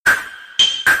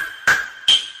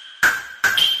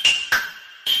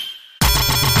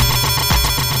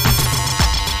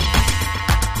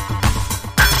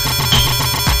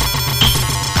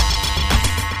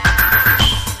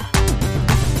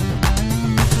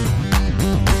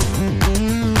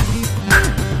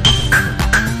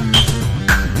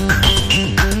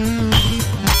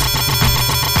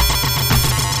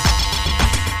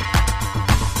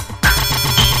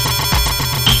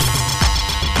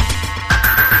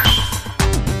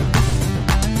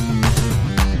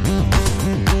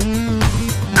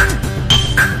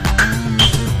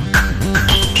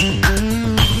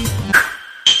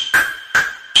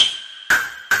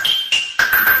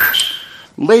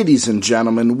Ladies and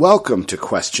gentlemen, welcome to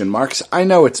Question Marks. I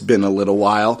know it's been a little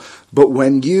while, but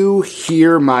when you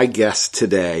hear my guest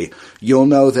today, you'll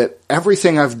know that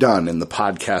everything I've done in the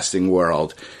podcasting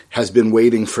world has been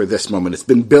waiting for this moment. It's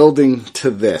been building to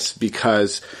this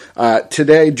because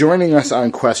today, joining us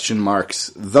on Question Marks,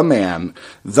 the man,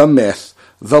 the myth,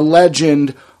 the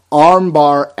legend,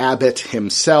 Armbar Abbott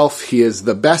himself. He is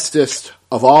the bestest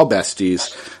of all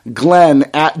besties.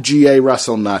 Glenn at G.A.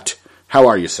 Russellnut. How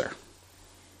are you, sir?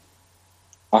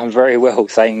 I'm very well,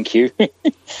 thank you.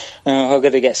 I'm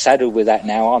going to get saddled with that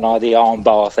now, aren't I? The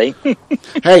armbar thing.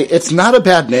 Hey, it's not a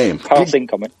bad name. Passing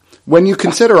comment. When you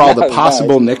consider all the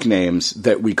possible nicknames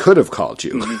that we could have called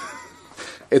you,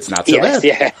 it's not so bad.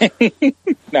 Yeah.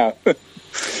 No.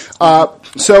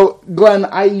 So, Glenn,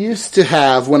 I used to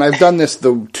have, when I've done this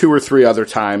the 2 or 3 other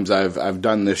times I've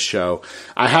done this show,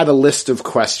 I had a list of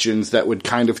questions that would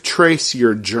kind of trace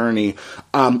your journey.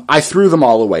 I threw them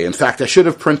all away. In fact, I should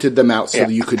have printed them out so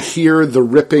that you could hear the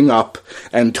ripping up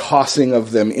and tossing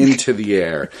of them into the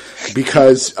air.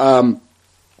 Because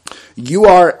you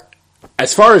are,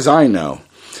 as far as I know,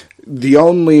 the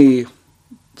only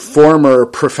former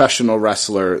professional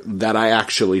wrestler that I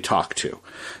actually talked to.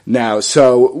 Now,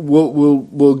 so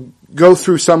we'll go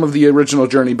through some of the original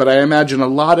journey, but I imagine a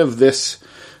lot of this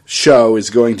show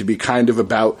is going to be kind of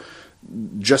about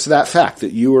just that fact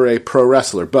that you were a pro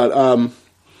wrestler. But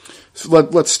so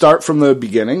let's start from the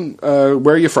beginning.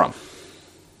 Where are you from?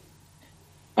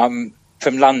 I'm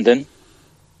from London,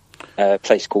 a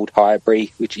place called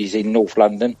Highbury, which is in North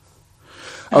London.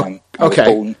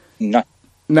 Okay.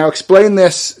 Now explain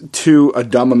this to a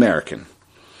dumb American.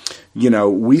 You know,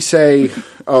 we say,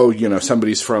 oh, you know,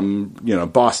 somebody's from, you know,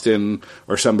 Boston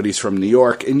or somebody's from New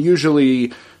York, and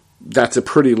usually that's a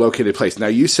pretty located place. Now,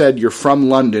 you said you're from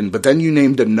London, but then you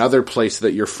named another place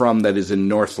that you're from that is in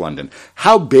North London.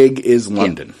 How big is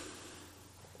London?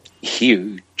 Yeah.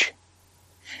 Huge.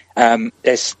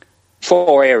 There's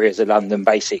 4 areas of London,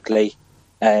 basically,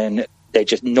 and they're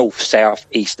just north, south,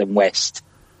 east, and west.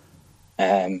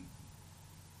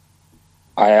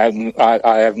 I haven't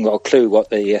got a clue what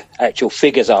the actual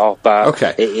figures are, but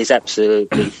it is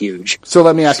absolutely huge. So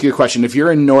let me ask you a question. If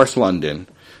you're in North London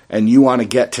and you want to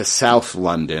get to South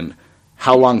London,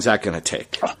 how long is that going to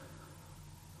take?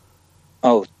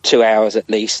 2 hours at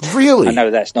least. Really? I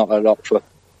know that's not a lot for.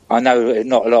 I know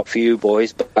not a lot for you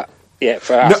boys, but yeah,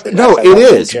 for us. No, it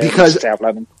is because South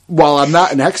London. While I'm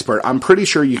not an expert, I'm pretty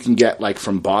sure you can get like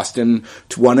from Boston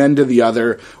to one end to the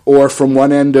other, or from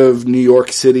one end of New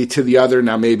York City to the other.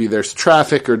 Now, maybe there's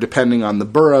traffic or depending on the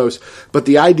boroughs, but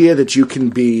the idea that you can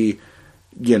be,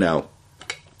 you know,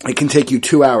 it can take you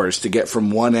 2 hours to get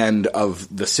from one end of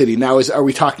the city. Now, are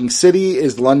we talking city?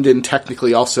 Is London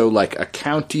technically also like a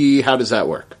county? How does that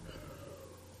work?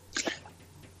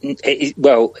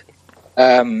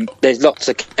 There's lots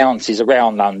of counties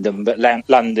around London, but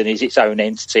London is its own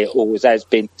entity. It always has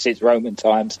been since Roman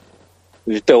times.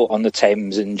 It was built on the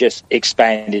Thames and just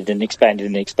expanded and expanded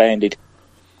and expanded.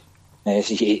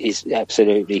 It's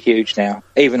absolutely huge now.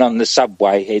 Even on the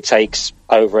subway, it takes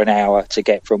over an hour to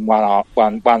get from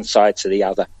one side to the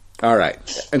other. All right.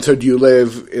 And so do you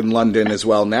live in London as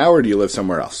well now, or do you live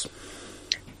somewhere else?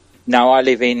 No, I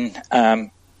live in a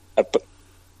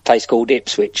place called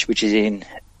Ipswich, which is in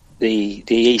the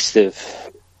east of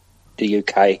the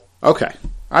UK. Okay,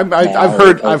 I've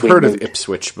heard of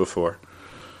Ipswich before.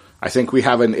 I think we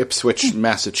have an Ipswich,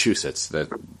 Massachusetts that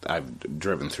I've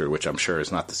driven through, which I'm sure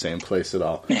is not the same place at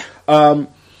all. Yeah.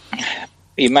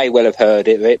 You may well have heard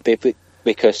of it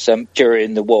because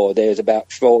during the war there was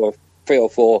about 3 or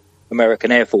 4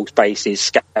 American Air Force bases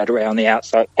scattered around the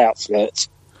outskirts.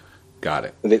 Got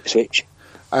it. Of Ipswich.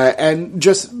 And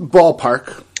just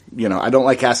ballpark. You know, I don't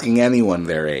like asking anyone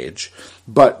their age,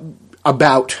 but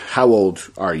about how old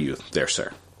are you there,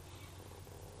 sir?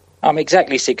 I'm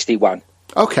exactly 61.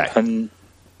 Okay. I'm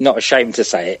not ashamed to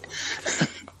say it.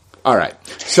 All right.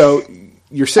 So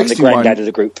you're 61. I'm the granddad of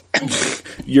the group.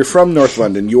 You're from North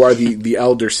London. You are the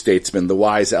elder statesman, the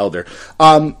wise elder.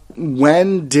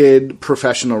 When did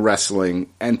professional wrestling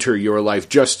enter your life,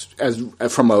 just as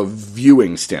from a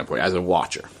viewing standpoint, as a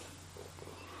watcher?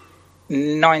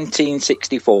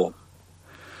 1964,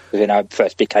 when I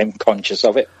first became conscious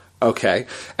of it. Okay,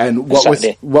 and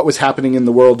what was happening in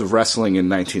the world of wrestling in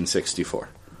 1964?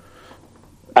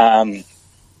 Well,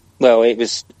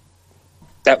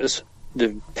 that was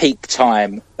the peak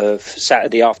time of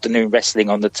Saturday afternoon wrestling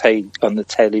on the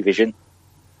television,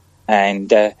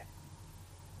 and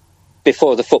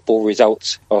before the football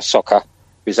results or soccer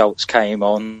results came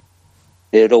on,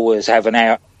 they'd always have an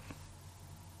hour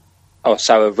or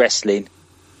so of wrestling,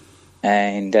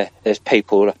 and there's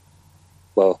people,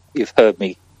 well, you've heard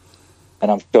me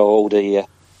and I'm sure all the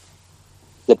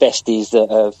besties that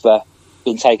have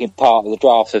been taking part of the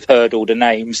draft have heard all the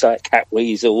names like Cat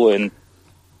Weasel and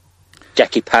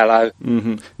Jackie Pallo,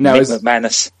 Mm-hmm. Now, Mick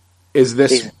McManus. Is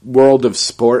this World of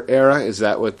Sport era? Is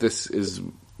that what this is?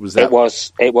 Was that?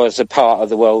 It was a part of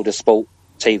the World of Sport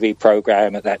TV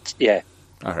program at that. Yeah.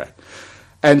 All right.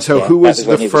 And so, who was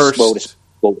the first?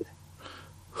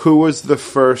 Who was the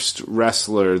first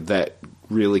wrestler that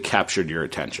really captured your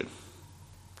attention?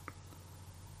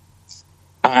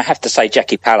 I have to say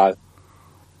Jackie Pallo.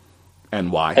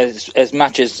 And why? As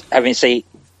much as having seen,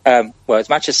 as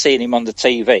much as seeing him on the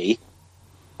TV,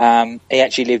 he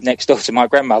actually lived next door to my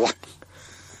grandmother.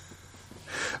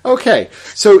 Okay,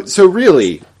 so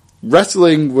really,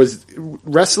 wrestling was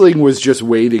just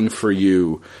waiting for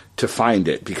you to find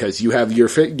it because you have your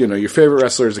favorite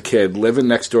wrestler as a kid living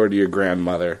next door to your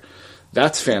grandmother.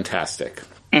 That's fantastic.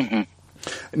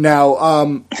 Mm-hmm.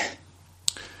 Now,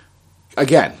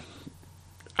 again,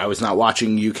 I was not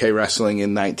watching UK wrestling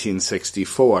in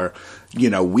 1964.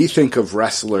 We think of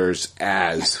wrestlers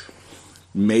as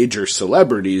major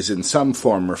celebrities in some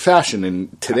form or fashion in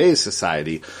today's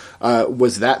society.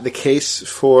 Was that the case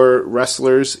for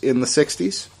wrestlers in the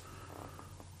 60s?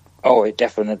 Oh, it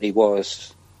definitely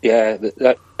was. Yeah,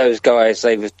 those guys,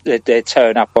 they'd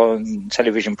turn up on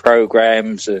television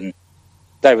programs and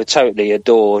they were totally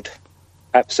adored.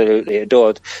 Absolutely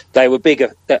adored. They were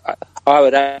bigger. I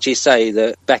would actually say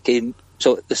that back in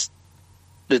sort of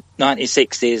the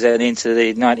 1960s and into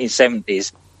the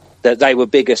 1970s, that they were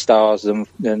bigger stars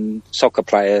than soccer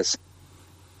players.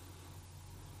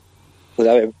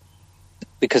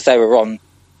 Because they were on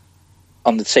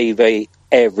the TV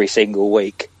every single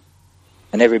week,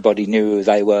 and everybody knew who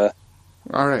they were.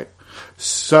 All right.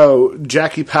 So,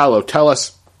 Jackie Pallo, tell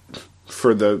us,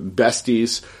 for the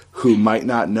besties who might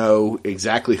not know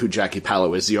exactly who Jackie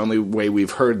Pallo is, the only way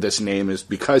we've heard this name is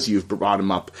because you've brought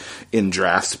him up in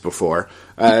drafts before.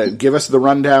 Give us the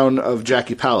rundown of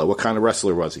Jackie Pallo. What kind of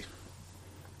wrestler was he?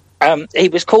 He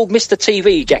was called Mr.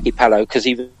 TV, Jackie Pallo, because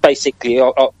he was basically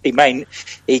he main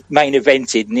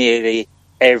evented nearly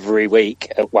every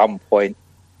week at one point.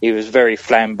 He was a very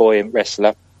flamboyant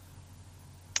wrestler.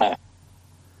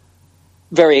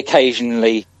 Very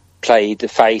occasionally played the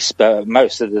face, but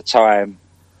most of the time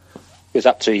was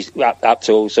up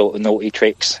to all sort of naughty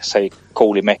tricks. So you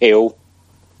call him a heel.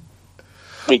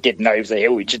 We didn't know he was a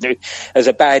heel. We just knew as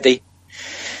a baddie,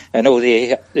 and all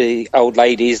the old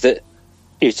ladies that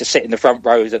used to sit in the front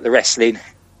rows at the wrestling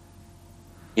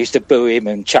used to boo him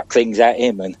and chuck things at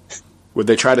him. And would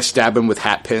they try to stab him with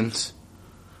hat pins?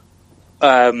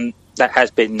 That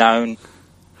has been known.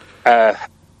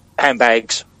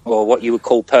 Handbags, or what you would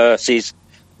call purses,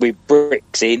 with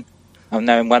bricks in. I've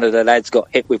known one of the lads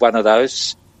got hit with one of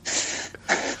those.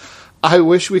 I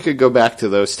wish we could go back to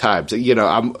those times.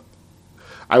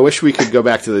 I wish we could go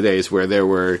back to the days where there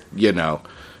were,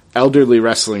 elderly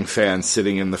wrestling fans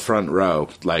sitting in the front row,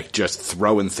 like just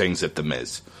throwing things at the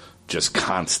Miz, just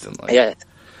constantly. Yeah.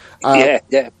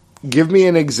 Yeah. Give me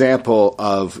an example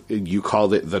of, you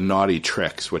called it the naughty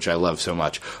tricks, which I love so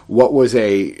much. What was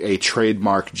a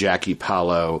trademark Jackie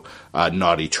Pallo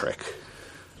naughty trick?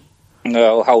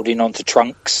 Holding on to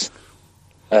trunks,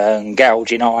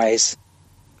 gouging eyes,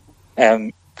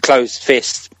 closed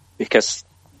fists, because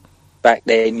back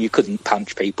then you couldn't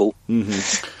punch people.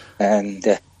 Mm-hmm.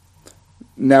 And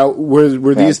now,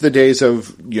 were these the days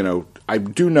of, I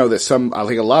do know that I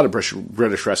think a lot of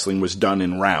British wrestling was done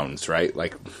in rounds, right?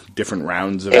 Like different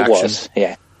rounds of action? It was,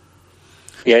 yeah.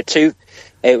 Yeah,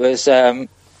 it was 5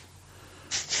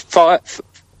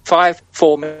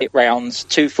 4-minute rounds,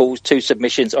 2 falls, 2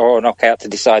 submissions, or a knockout to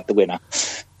decide the winner.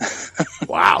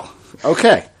 Wow.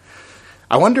 Okay.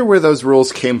 I wonder where those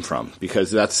rules came from,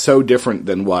 because that's so different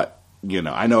than what,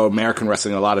 I know American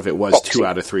wrestling, a lot of it was boxing. 2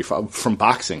 out of 3 from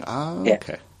boxing. Oh, yeah.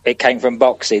 Okay. It came from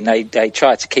boxing. They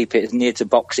tried to keep it as near to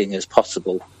boxing as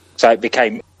possible. So it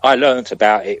became, I learnt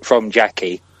about it from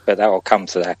Jackie, but that will come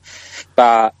to that.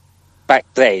 But back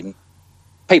then,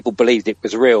 people believed it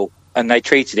was real, and they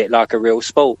treated it like a real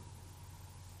sport.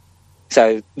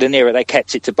 So the nearer they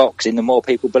kept it to boxing, the more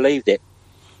people believed it.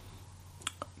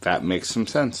 That makes some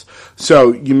sense.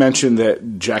 So you mentioned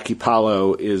that Jackie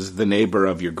Pallo is the neighbor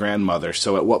of your grandmother.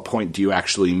 So at what point do you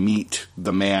actually meet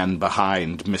the man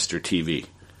behind Mr. TV?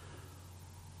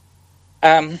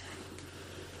 I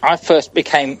first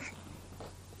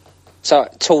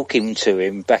started talking to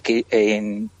him back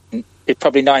in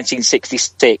probably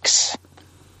 1966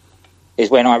 is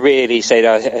when I really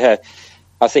said,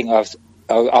 I think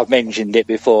I've mentioned it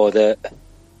before, that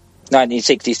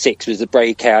 1966 was the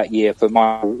breakout year for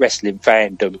my wrestling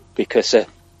fandom, because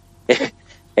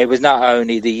it was not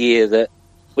only the year that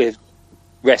with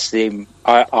wrestling,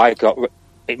 I got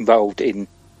involved in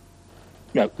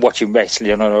watching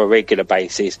wrestling on a regular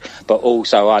basis, but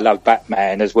also I love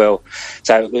Batman as well.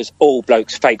 So it was all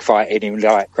blokes fake fighting in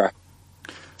Lycra.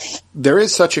 There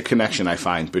is such a connection, I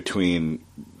find, between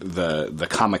the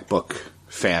comic book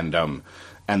fandom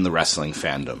and the wrestling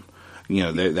fandom.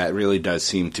 That really does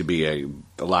seem to be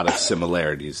a lot of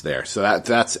similarities there. So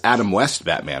that's Adam West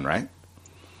Batman, right?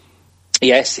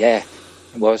 Yes, yeah,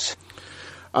 it was.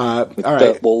 All right.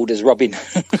 Burt Ward as Robin.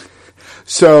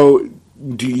 So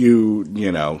do you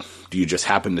just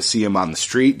happen to see him on the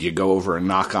street? Do you go over and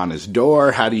knock on his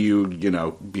door? How do you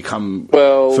become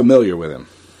familiar with him?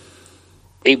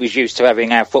 He was used to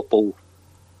having our football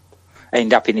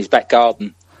end up in his back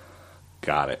garden.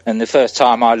 Got it. And the first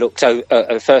time I looked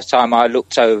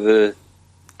over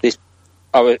this,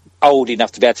 I was old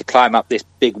enough to be able to climb up this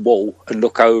big wall and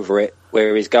look over it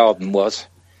where his garden was.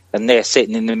 And there,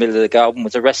 sitting in the middle of the garden,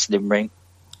 was a wrestling ring.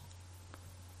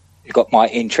 It got my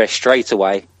interest straight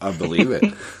away. I believe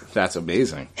it. That's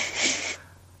amazing.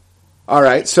 All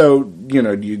right, so,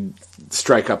 do you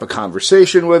strike up a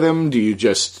conversation with him? Do you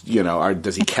just,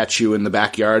 does he catch you in the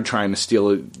backyard trying to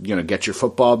steal, get your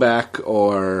football back?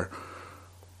 Or,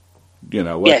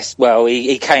 what? Yes, well,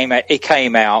 he came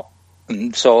out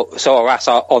and saw us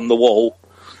on the wall.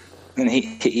 And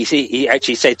he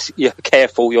actually said, "You're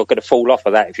careful, you're going to fall off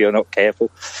of that if you're not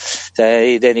careful."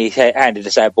 So then he handed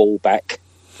us our ball back.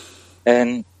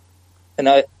 And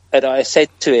I said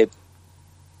to him,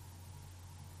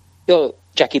 "You're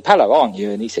Jackie Pallo, aren't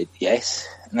you?" And he said, "Yes."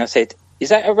 And I said, "Is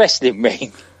that a wrestling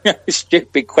ring?"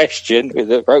 Stupid question with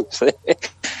the ropes there. And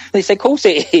he said, "Of course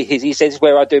it is." He says,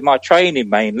 "Where I do my training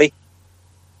mainly."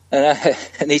 And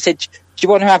he said, "Do you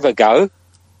want to have a go?"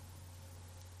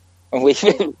 And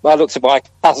I looked at my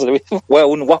cousin,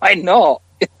 well, why not?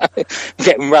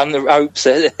 Get him run the ropes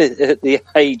at the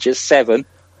age of 7.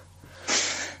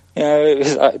 It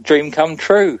was like a dream come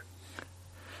true.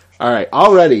 All right,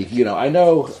 already, I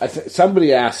know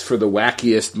somebody asked for the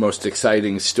wackiest, most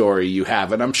exciting story you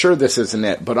have, and I'm sure this isn't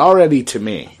it, but already to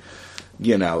me,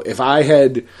 if I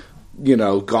had,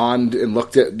 gone and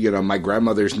looked at, my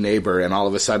grandmother's neighbor, and all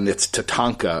of a sudden it's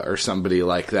Tatanka or somebody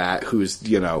like that who's,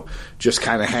 just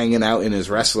kind of hanging out in his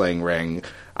wrestling ring,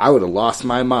 I would have lost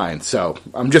my mind. So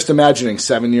I'm just imagining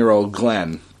 7-year-old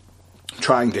Glenn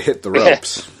trying to hit the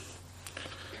ropes.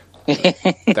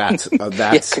 That's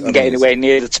couldn't get anywhere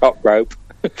near the top rope.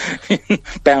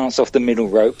 Bounce off the middle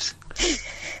ropes.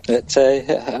 But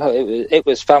it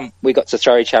was fun. We got to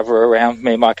throw each other around,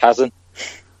 me and my cousin.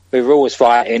 We were always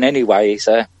fighting anyway,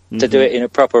 so to do it in a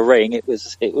proper ring, it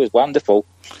was wonderful.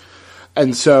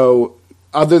 And so,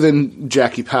 other than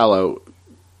Jackie Pallo,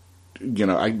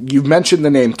 you've mentioned the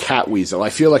name Catweasel. I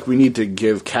feel like we need to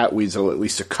give Catweasel at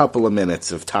least a couple of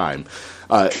minutes of time.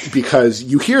 Because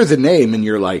you hear the name and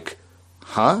you're like,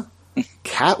 huh?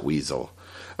 Catweasel.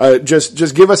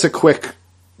 Just give us a quick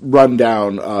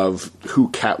rundown of who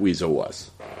Catweasel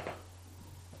was.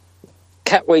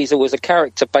 Catweasel was a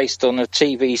character based on a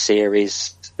TV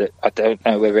series that I don't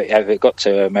know whether it ever got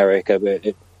to America, but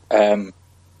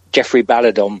Jeffrey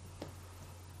Balladon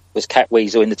was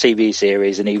Catweasel in the TV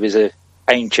series, and he was an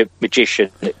ancient magician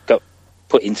that got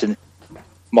put into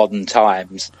modern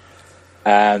times.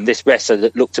 This wrestler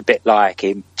that looked a bit like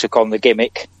him took on the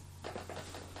gimmick.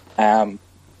 It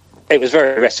was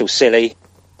very wrestle silly.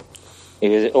 He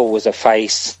was always a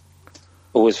face,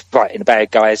 always fighting the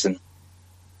bad guys,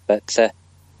 but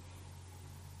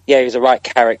he was a right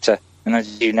character. And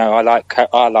as you know, I like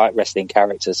wrestling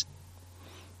characters.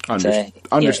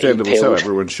 Understandable, so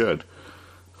everyone should.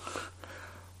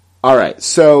 All right,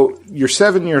 so you're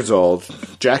 7 years old.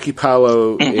 Jackie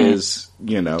Pallo is,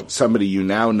 somebody you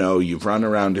now know. You've run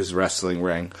around his wrestling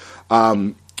ring.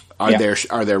 Are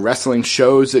there wrestling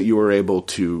shows that you were able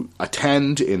to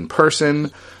attend in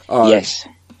person? Yes.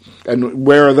 And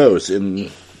where are those?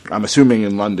 I'm assuming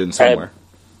in London somewhere.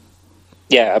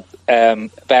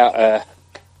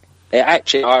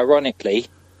 Actually, ironically,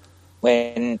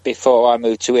 before I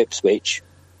moved to Ipswich,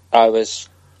 I was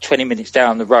 20 minutes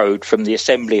down the road from the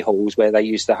assembly halls where they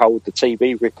used to hold the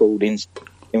TV recordings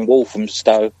in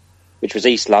Walthamstow, which was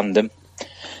East London.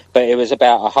 But it was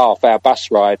about a half-hour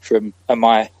bus ride from, and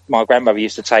my grandmother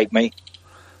used to take me,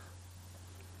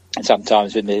 and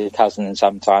sometimes with my cousin and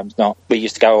sometimes not. We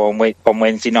used to go on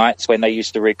Wednesday nights when they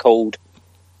used to record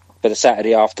for the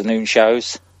Saturday afternoon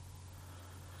shows.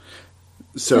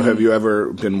 So have you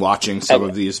ever been watching some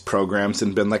of these programs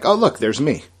and been like, oh, look, there's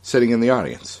me sitting in the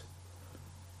audience?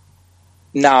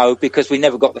 No, because we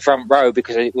never got the front row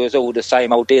because it was all the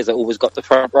same old dears that always got the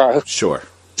front row. Sure.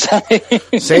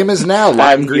 Same as now,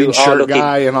 lime green shirt looking,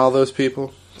 guy and all those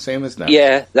people. Same as now.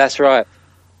 Yeah, that's right.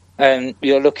 And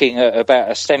you're looking at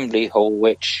about Assembly Hall,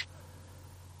 which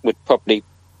would probably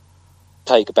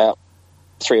take about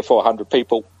 300 or 400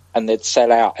 people, and they'd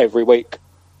sell out every week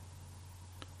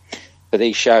for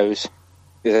these shows.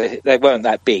 They weren't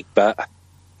that big, but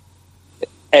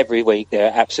every week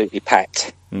they're absolutely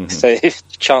packed. Mm-hmm. So the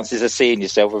chances of seeing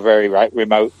yourself are very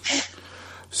remote.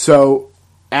 So,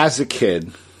 as a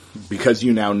kid, because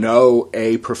you now know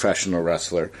a professional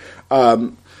wrestler,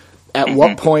 at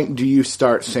what point do you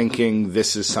start thinking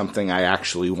this is something I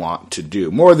actually want to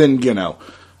do? More than,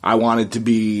 I wanted to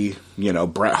be,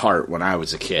 Bret Hart when I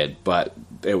was a kid, but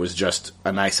it was just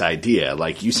a nice idea.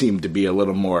 Like, you seem to be a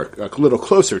little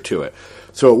closer to it.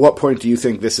 So at what point do you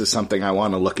think this is something I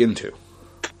want to look into?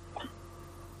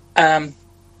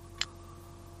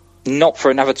 Not for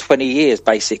another 20 years,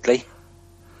 basically.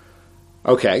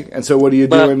 Okay, and so what are you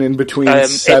doing in between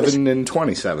 7 and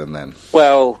 27 then?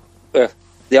 Well,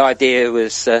 the idea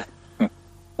was a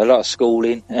lot of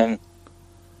schooling and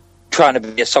trying to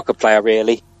be a soccer player,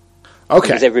 really. Okay.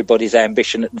 It was everybody's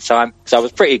ambition at the time. So I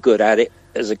was pretty good at it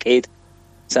as a kid.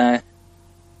 So,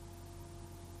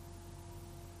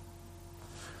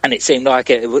 and it seemed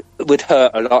like it would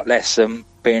hurt a lot less than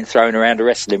being thrown around a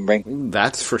wrestling ring.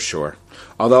 That's for sure.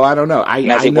 Although I don't know.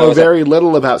 I know very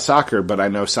little about soccer, but I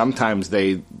know sometimes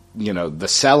the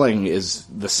selling is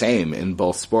the same in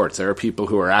both sports. There are people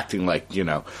who are acting like,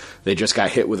 they just got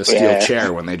hit with a steel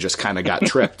chair when they just kind of got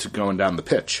tripped going down the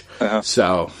pitch. Uh-huh.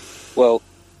 So, well,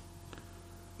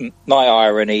 my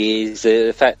irony is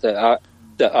the fact that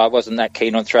I wasn't that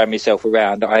keen on throwing myself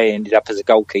around. I ended up as a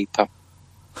goalkeeper.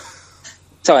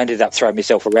 So I ended up throwing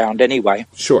myself around anyway.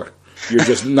 Sure. You're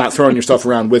just not throwing yourself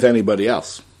around with anybody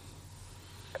else.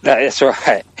 That's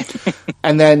right.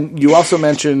 And then you also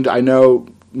mentioned, I know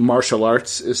martial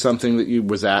arts is something that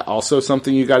was that also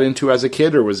something you got into as a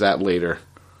kid, or was that later?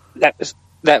 That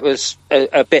was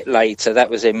a bit later. That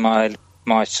was in my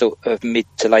sort of mid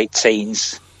to late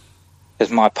teens,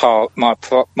 because my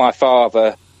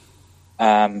father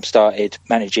started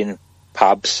managing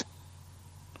pubs,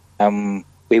 and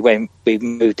we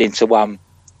moved into one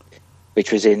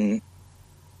which was in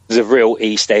the real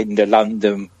East End of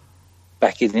London.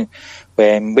 Back in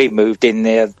when we moved in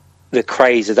there, the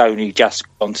craze had only just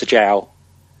gone to jail.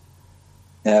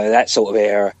 That sort of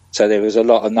era. So there was a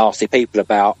lot of nasty people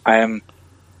about.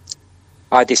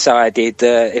 I decided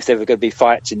if there were going to be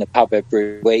fights in the pub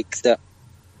every week, that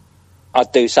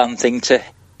I'd do something to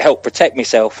help protect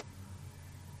myself.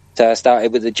 So I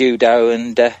started with the judo,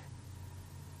 and at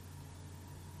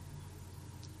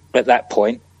that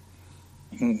point,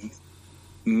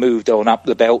 moved on up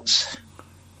the belts.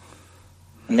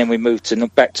 And then we moved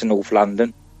back to North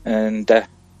London, and then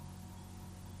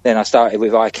I started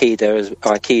with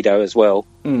Aikido as well.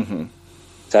 Mm-hmm.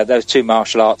 So those two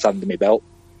martial arts under my belt.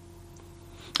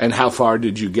 And how far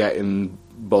did you get in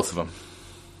both of them?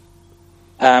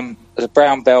 There's a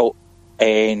brown belt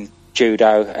in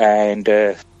Judo and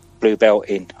a blue belt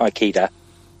in Aikido.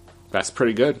 That's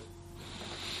pretty good.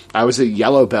 I was a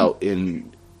yellow belt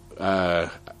in,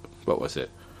 what was it?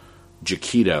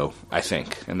 Jiu-Jitsu, I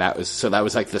think, and that was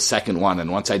like the second one. And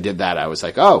once I did that, I was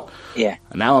like, "Oh, yeah!"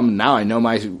 Now I know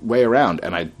my way around,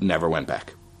 and I never went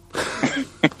back.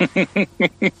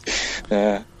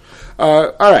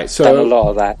 All right, so done a lot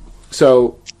of that.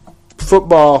 So,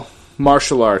 football,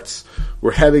 martial arts.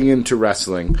 We're heading into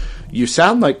wrestling. You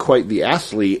sound like quite the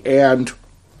athlete, and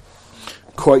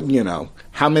quite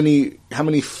how many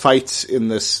fights in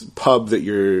this pub that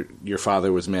your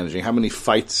father was managing? How many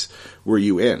fights were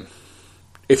you in?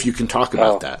 If you can talk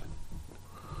about that.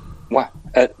 Well,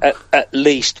 at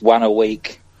least one a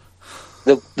week.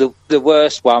 The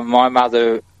worst one, my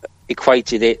mother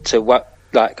equated it to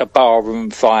like a barroom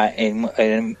fight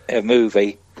in a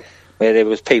movie, where there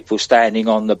was people standing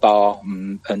on the bar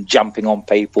and jumping on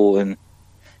people, and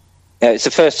it's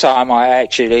the first time I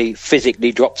actually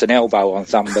physically dropped an elbow on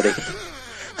somebody.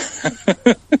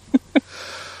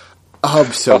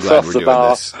 I'm so glad we're doing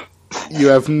this. You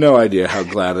have no idea how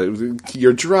glad it was.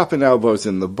 You're dropping elbows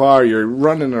in the bar. You're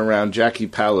running around Jackie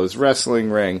Paolo's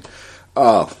wrestling ring.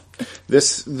 Oh,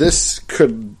 this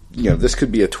could be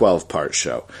a 12-part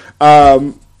show.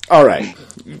 All right.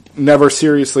 Never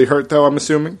seriously hurt, though, I'm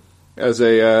assuming, as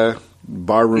a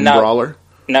barroom brawler?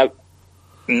 No.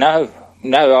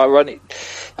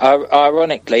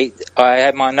 Ironically, I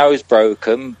had my nose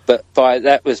broken, but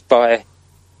that was by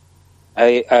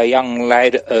a young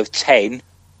lad of 10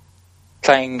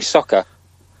 playing soccer,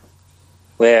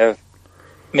 where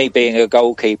me being a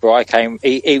goalkeeper,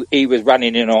 he was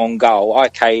running in on goal. I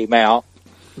came out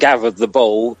gathered the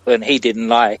ball, and he didn't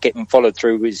like it and followed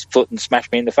through with his foot and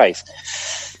smashed me in the face.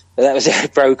 But that was the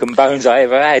broken bones I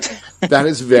ever had. That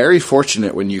is very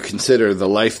fortunate when you consider the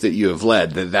life that you have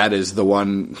led, that is the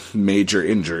one major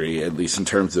injury, at least in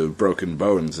terms of broken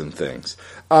bones and things.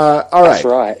 All right. That's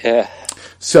right, yeah.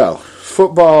 So,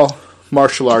 football,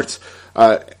 martial arts.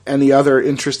 Any other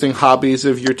interesting hobbies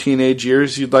of your teenage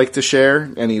years you'd like to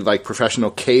share? Any like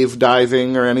professional cave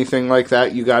diving or anything like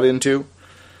that you got into?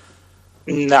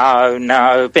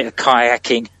 No, a bit of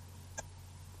kayaking.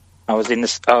 I was in the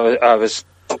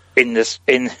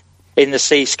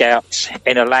Sea Scouts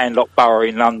in a landlocked borough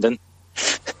in London,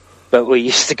 but we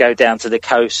used to go down to the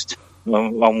coast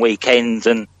on weekends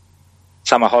and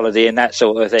summer holiday and that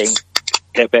sort of thing.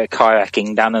 Get a bit of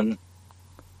kayaking done and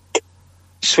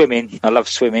swimming. I love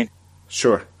swimming.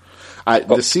 Sure.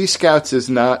 The Sea Scouts is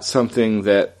not something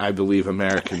that I believe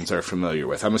Americans are familiar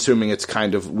with. I'm assuming it's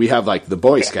kind of, we have like the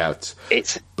Boy Scouts,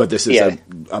 but this is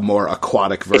a more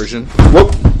aquatic version.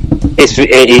 Whoop!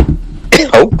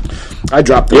 Oh, I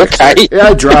dropped the mixer. Okay? Yeah,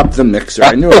 I dropped the mixer.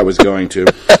 I knew I was going to.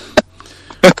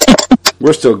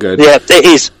 We're still good. Yeah, it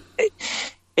is.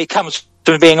 It comes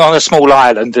from being on a small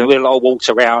island and with a lot of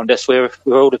water around us. We're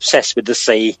all obsessed with the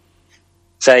sea.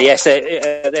 So yes,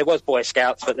 there was Boy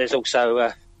Scouts, but there's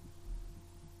also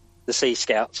the Sea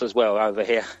Scouts as well over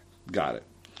here. Got it.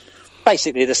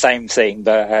 Basically the same thing,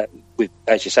 but with,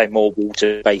 as you say, more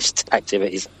water-based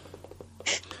activities.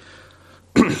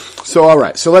 So all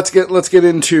right, so let's get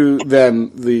into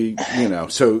then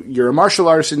so you're a martial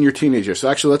artist in your teenager. So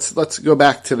actually, let's go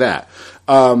back to that.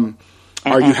 Are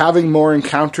you having more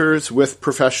encounters with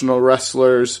professional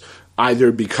wrestlers?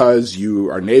 Either because you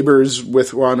are neighbors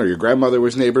with one, or your grandmother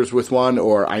was neighbors with one,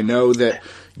 or I know that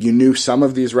you knew some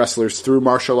of these wrestlers through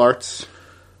martial arts?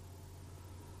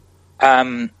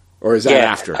 Or is that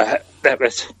after? That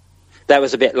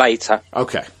was a bit later.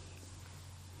 Okay.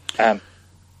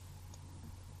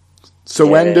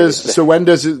 When does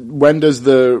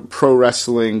the pro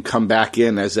wrestling come back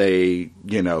in as a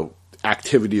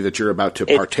activity that you're about to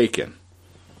partake in?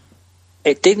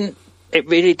 It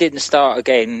really didn't start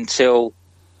again until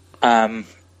our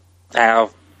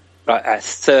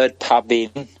third pub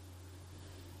in.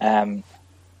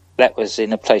 That was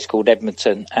in a place called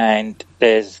Edmonton, and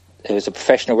there was a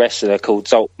professional wrestler called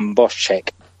Zoltan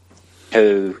Boschek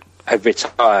who had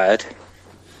retired,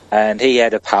 and he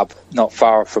had a pub not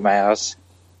far from ours.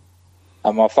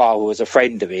 And my father was a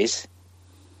friend of his,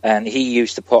 and he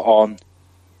used to put on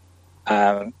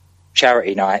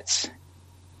charity nights.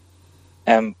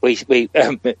 Me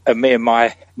and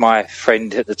my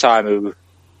friend at the time, who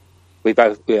we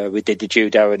both we did the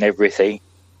judo and everything,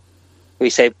 we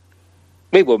said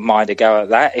we wouldn't mind a go at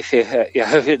that if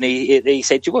and he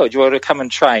said, well, do you want to come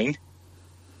and train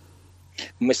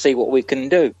and we'll see what we can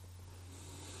do?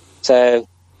 So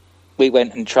we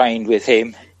went and trained with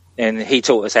him, and he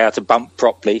taught us how to bump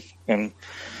properly, and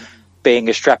being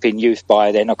a strapping youth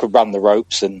by then, I could run the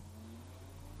ropes and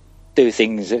do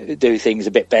things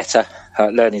a bit better,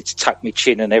 learning to tuck my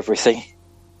chin and everything.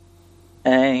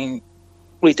 And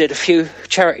we did a few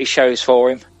charity shows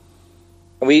for him.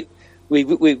 And we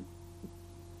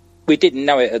didn't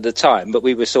know it at the time, but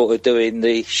we were sort of doing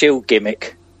the Shield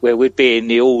gimmick, where we'd be in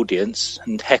the audience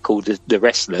and heckle the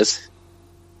wrestlers.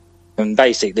 And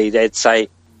basically they'd say,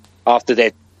 after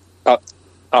they'd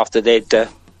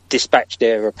dispatch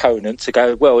their opponent, to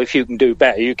go, well, if you can do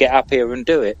better, you get up here and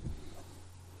do it.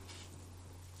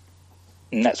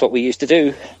 And that's what we used to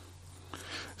do.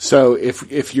 So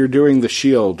if you're doing the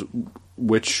Shield,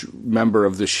 which member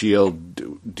of the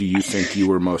Shield do you think you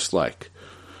were most like?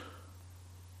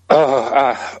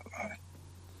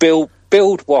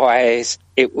 Build-wise,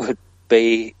 it would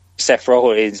be Seth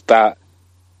Rollins, but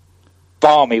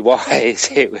Barmy-wise,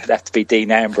 it would have to be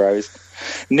Dean Ambrose.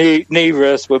 Neither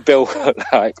of us were built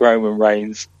like Roman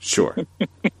Reigns. Sure.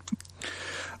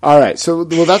 All right. So,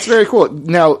 well, that's very cool.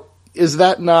 Now, is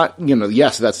that not,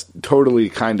 yes, that's totally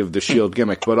kind of the Shield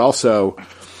gimmick, but also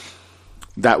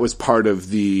that was part of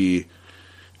the,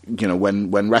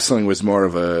 when wrestling was more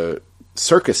of a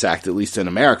circus act, at least in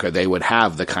America, they would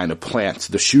have the kind of plants,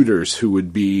 the shooters who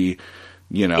would be,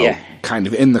 kind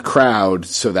of in the crowd,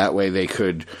 so that way they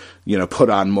could, put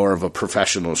on more of a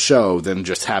professional show than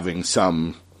just having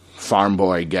some farm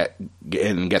boy get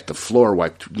in and get the floor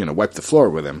wiped, wipe the floor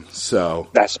with him. So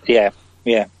that's, yeah.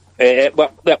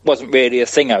 Well, that wasn't really a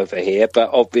thing over here, but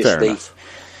obviously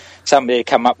somebody had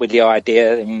come up with the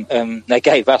idea, and they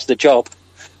gave us the job.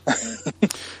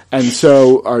 And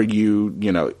so are you,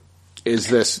 is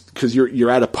this, because you're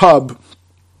at a pub,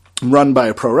 run by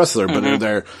a pro wrestler, but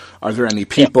are there any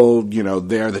people,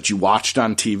 there that you watched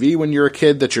on TV when you were a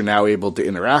kid that you're now able to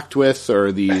interact with, or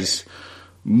are these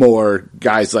more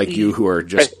guys like you who are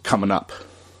just coming up?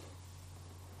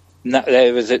 No,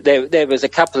 there was a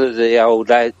couple of the old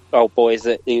boys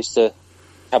that used to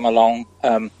come along.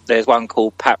 There's one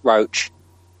called Pat Roach,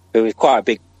 who was quite a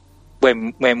big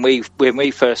when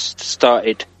we first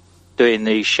started doing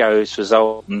these shows for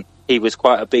Zoltan. He was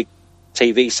quite a big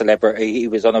TV celebrity. He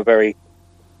was on a very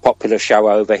popular show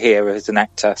over here as an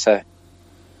actor. So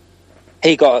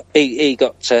they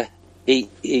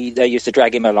used to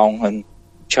drag him along and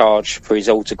charge for his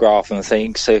autograph and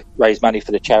things to raise money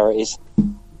for the charities.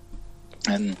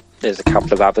 And there's a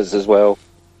couple of others as well.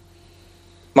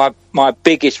 My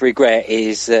biggest regret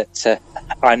is that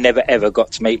I never ever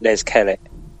got to meet Les Kellett.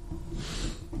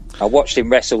 I watched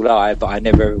him wrestle live, but I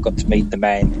never ever got to meet the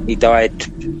man. He died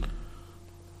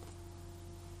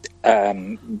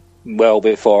well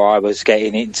before I was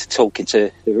getting into talking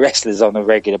to the wrestlers on a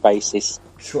regular basis.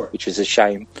 Sure. Which was a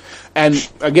shame. And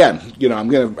again,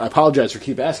 I apologize for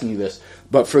keep asking you this,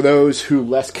 but for those who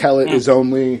Les Kellett is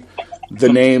only the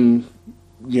name,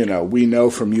 we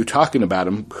know from you talking about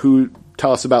him,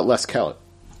 tell us about Les Kellett.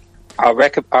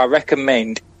 I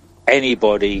recommend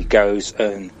anybody goes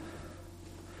and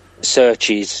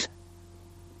searches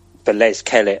for Les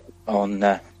Kellett on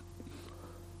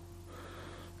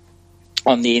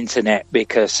the internet,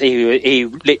 because he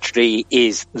literally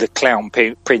is the clown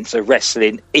prince of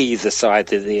wrestling either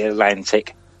side of the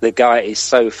Atlantic. The guy is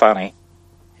so funny.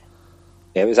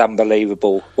 It was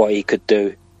unbelievable what he could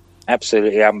do.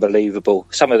 Absolutely unbelievable.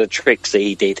 Some of the tricks that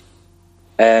he did.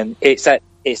 And it's that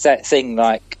thing,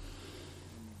 like,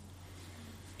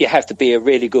 you have to be a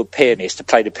really good pianist to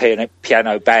play the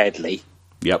piano badly.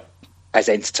 Yep. As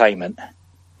entertainment.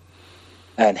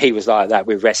 And he was like that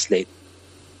with wrestling.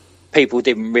 People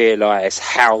didn't realise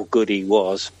how good he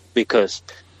was because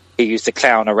he used to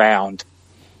clown around.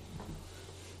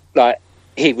 Like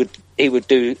he would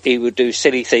do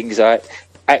silly things like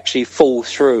actually fall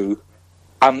through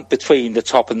between the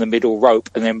top and the middle rope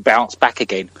and then bounce back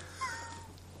again.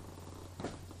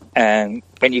 And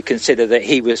when you consider that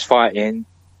he was fighting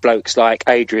blokes like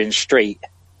Adrian Street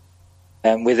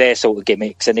and with their sort of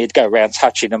gimmicks, and he'd go around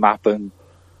touching them up, and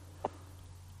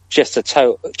just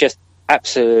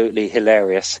absolutely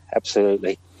hilarious.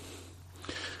 Absolutely.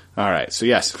 All right. So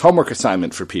yes, homework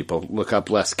assignment for people: look up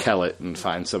Les Kellett and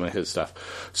find some of his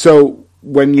stuff. So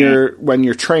when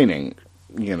you're training,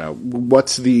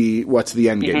 what's the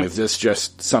end game? Is this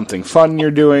just something fun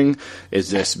you're doing? Is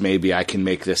this maybe I can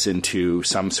make this into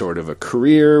some sort of a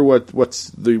career?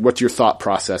 What's your thought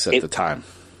process at the time?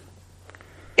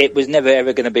 It was never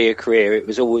ever going to be a career. It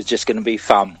was always just going to be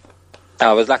fun.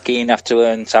 I was lucky enough to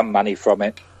earn some money from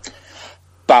it.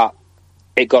 But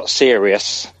it got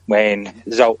serious when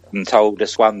Zoltan told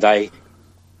us one day,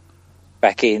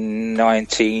 back in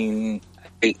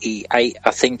 1988,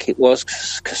 I think it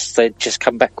was, because they'd just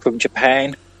come back from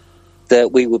Japan,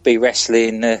 that we would be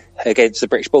wrestling against the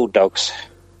British Bulldogs.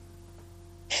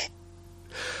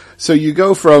 So you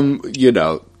go from,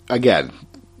 again,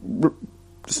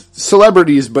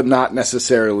 celebrities, but not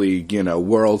necessarily,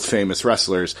 world famous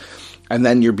wrestlers, and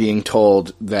then you're being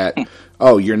told that,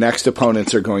 oh, your next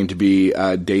opponents are going to be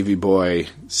Davey Boy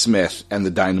Smith and the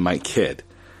Dynamite Kid.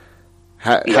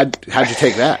 How'd you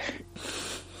take that?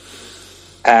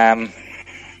 Can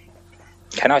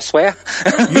I swear?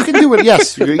 You can do it,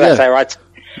 yes. That's all right.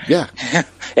 Yeah.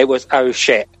 It was, oh,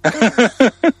 shit.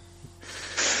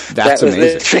 That's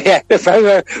amazing.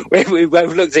 We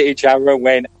both looked at each other and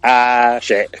went,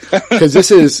 shit. Because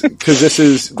this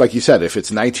is, like you said, if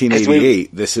it's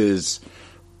 1988, this is,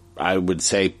 I would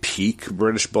say, peak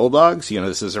British Bulldogs.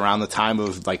 This is around the time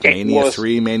of like Mania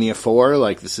 3, Mania 4.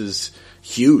 Like, this is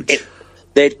huge.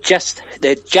 They'd just left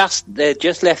the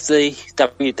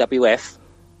WWF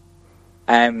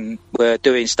and were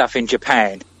doing stuff in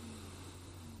Japan.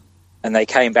 And they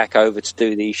came back over to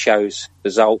do these shows for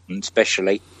Zoltan,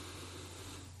 especially.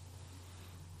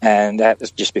 And that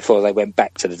was just before they went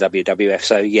back to the WWF.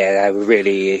 So, yeah, they were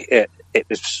really, it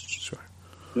was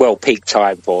well peak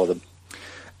time for them.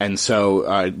 And so,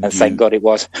 and thank God it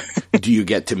was. Do you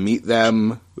get to meet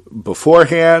them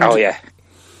beforehand? Oh, yeah.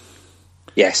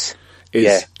 Yes.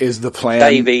 Is the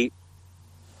plan?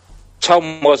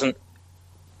 Tom wasn't,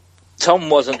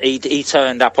 he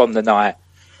turned up on the night,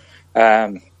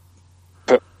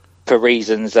 for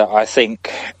reasons that I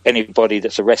think anybody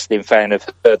that's a wrestling fan have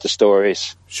heard the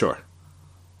stories. Sure.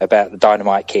 About the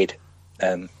Dynamite Kid.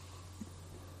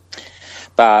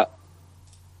 But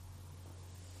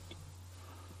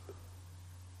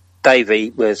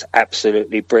Davey was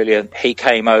absolutely brilliant. He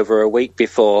came over a week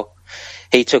before.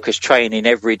 He took us training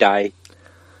every day.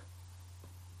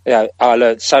 I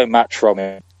learned so much from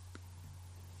him.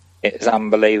 It was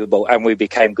unbelievable, and we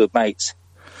became good mates.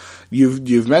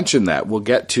 You've mentioned that. We'll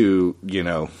get to,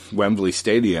 Wembley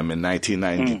Stadium in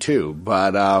 1992,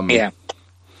 but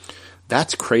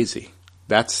that's crazy.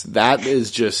 That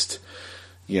is just,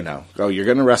 you're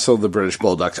going to wrestle the British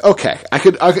Bulldogs. Okay,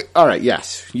 all right,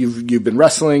 yes. You've been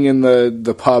wrestling in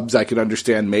the pubs. I could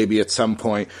understand maybe at some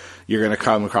point you're going to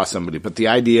come across somebody, but the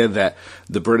idea that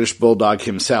the British Bulldog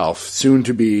himself, soon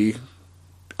to be,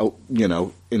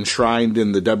 enshrined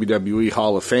in the WWE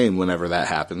Hall of Fame whenever that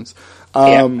happens,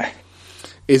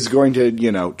 is going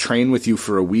to, train with you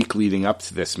for a week leading up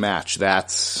to this match.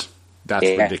 That's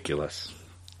ridiculous.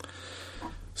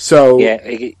 So,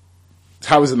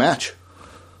 how was the match?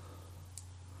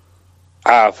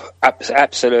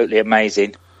 Absolutely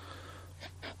amazing.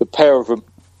 The pair of them,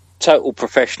 total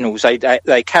professionals.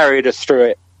 They carried us through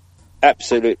it.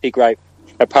 Absolutely great.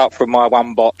 Apart from my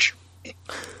one botch,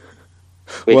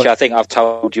 which I think I've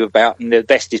told you about, and the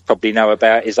best is probably know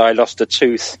about, is I lost a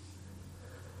tooth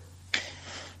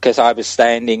because I was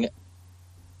standing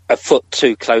a foot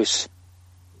too close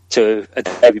to a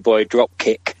Davey Boy drop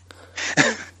kick.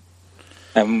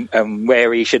 and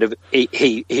where he should have,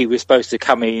 he was supposed to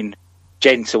come in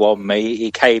gentle on me,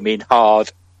 he came in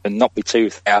hard and knocked my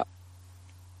tooth out,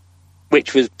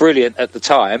 which was brilliant at the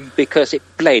time because it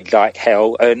bled like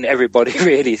hell, and everybody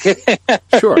really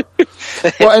sure.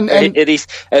 Well, and it is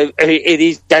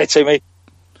going to me,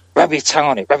 rub your tongue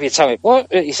on it.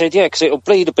 What? He said, yeah, because it'll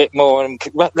bleed a bit more and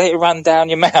let it run down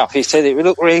your mouth. He said it would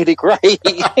look really great.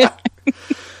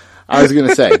 I was going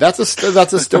to say that's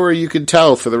a story you could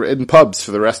tell in pubs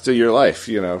for the rest of your life.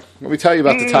 Let me tell you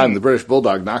about the time the British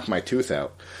Bulldog knocked my tooth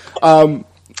out.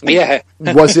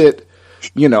 Was it?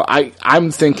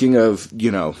 I'm thinking of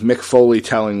Mick Foley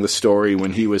telling the story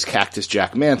when he was Cactus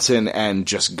Jack Manson and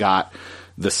just got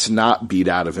the snot beat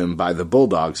out of him by the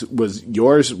Bulldogs. Was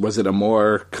it a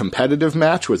more competitive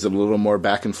match? Was it a little more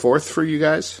back and forth for you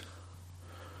guys?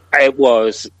 It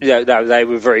was. They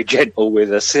were very gentle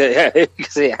with us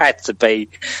because it had to be.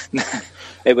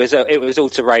 It was all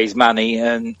to raise money,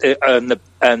 and the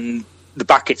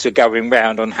buckets were going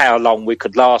round on how long we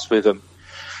could last with them,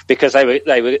 because they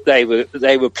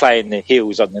were playing the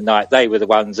heels on the night. They were the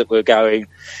ones that were going,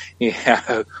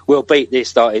 we'll beat this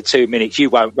start in 2 minutes. You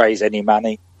won't raise any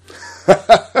money.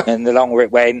 And the longer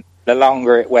it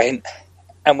went,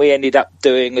 and we ended up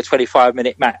doing a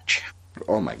 25-minute match.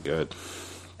 Oh my God.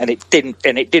 And it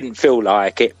didn't feel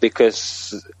like it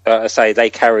because, I say, they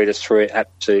carried us through it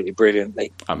absolutely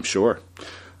brilliantly. I'm sure.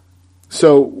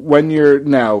 So when you're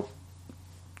now,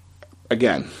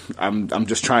 again, I'm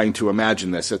just trying to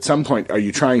imagine this. At some point, are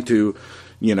you trying to,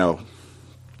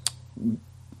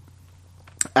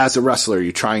 as a wrestler, are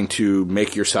you trying to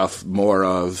make yourself more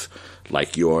of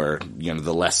like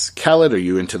the Les Kellett? Are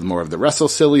you into more of the wrestle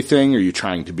silly thing? Are you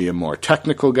trying to be a more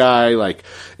technical guy?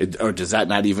 Or does that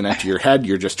not even enter your head?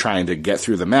 You're just trying to get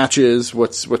through the matches.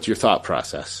 What's your thought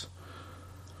process?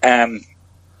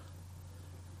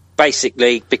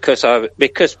 Basically,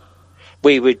 because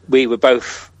we were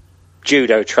both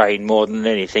judo trained more than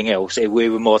anything else. We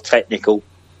were more technical.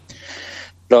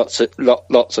 Lots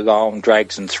of arm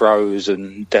drags and throws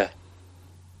and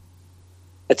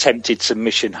attempted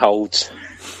submission holds,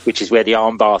 which is where the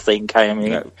armbar thing came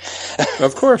in. Yeah.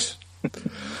 Of course.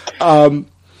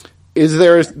 Isn't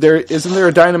there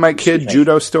a Dynamite Kid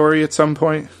judo story at some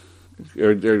point?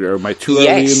 Or am I too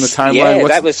early in the timeline?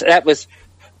 Yeah,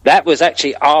 that was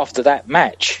actually after that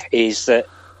match. Is that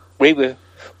we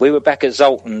were back at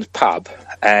Zoltan's pub,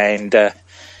 and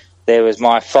there was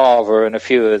my father and a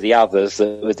few of the others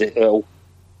that were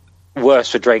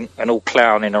worse for drink and all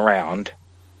clowning around.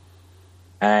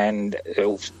 And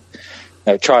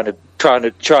trying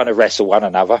to wrestle one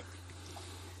another,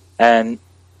 and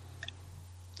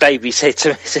Davey said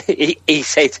to me, he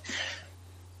said,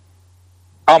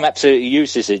 "I'm absolutely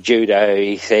useless at judo."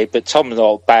 He said, "But Tom's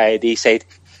not bad." He said,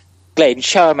 "Glenn,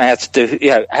 show him how to do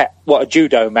what a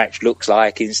judo match looks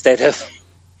like instead of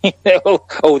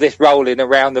all this rolling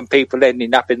around and people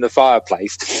ending up in the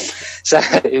fireplace." So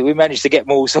we managed to get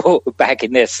them all sort of back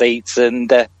in their seats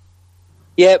and.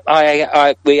 We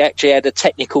actually had a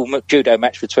technical judo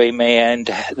match between me and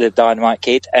the Dynamite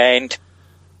Kid, and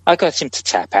I got him to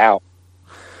tap out.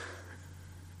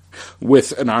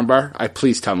 With an armbar?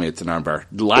 Please tell me it's an armbar.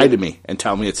 Lie to me and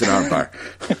tell me it's an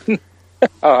armbar.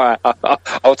 All right,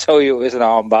 I'll tell you it was an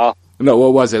armbar. No,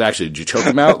 what was it actually? Did you choke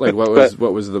him out? What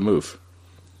was the move?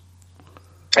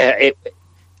 It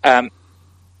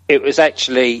it was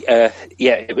actually,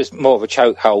 it was more of a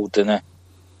chokehold than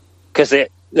because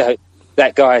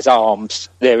that guy's arms.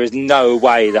 There is no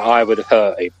way that I would have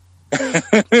hurt him.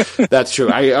 That's true.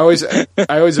 I always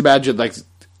imagine, like,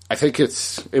 I think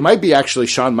it might be actually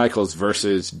Shawn Michaels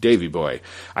versus Davey Boy.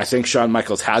 I think Shawn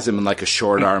Michaels has him in like a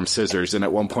short arm scissors, and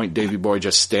at one point Davey Boy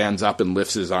just stands up and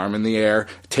lifts his arm in the air,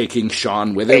 taking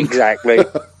Shawn with him. Exactly.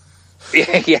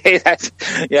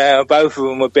 Both of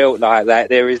them were built like that.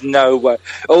 There is no way.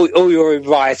 All you're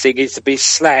inviting is to be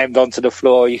slammed onto the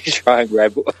floor. You try and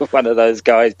grab one of those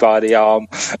guys by the arm.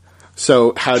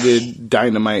 So how did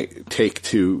Dynamite take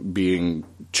to being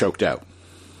choked out?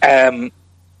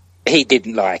 He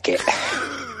didn't like it.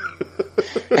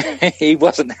 He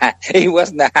wasn't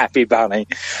a happy bunny.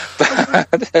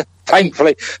 But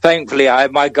thankfully, I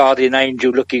had my guardian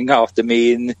angel looking after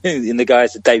me in the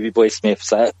guise of Davey Boy Smith.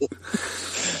 So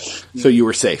you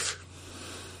were safe.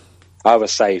 I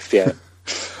was safe, yeah.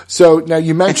 So now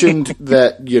you mentioned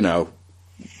that,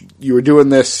 you were doing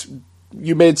this,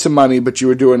 you made some money, but you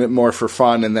were doing it more for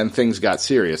fun, and then things got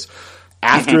serious.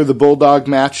 After the Bulldog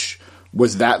match,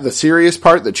 was that the serious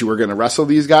part, that you were going to wrestle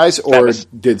these guys, or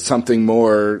did something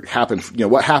more happen?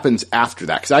 What happens after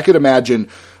that? Because I could imagine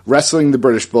wrestling the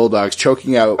British Bulldogs,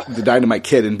 choking out the Dynamite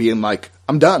Kid, and being like,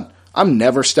 I'm done. I'm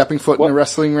never stepping foot in a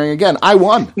wrestling ring again. I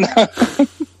won.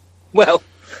 Well,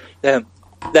 that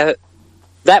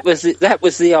was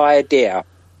the idea.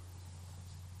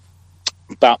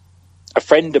 But a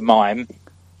friend of mine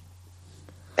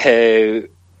who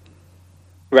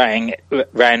ran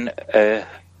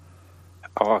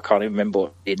I can't even remember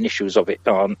what the initials of it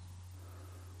are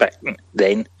back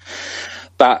then,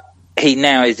 but he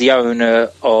now is the owner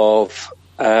of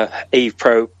Eve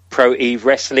Pro Eve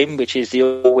Wrestling, which is the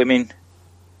all-women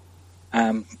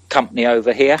company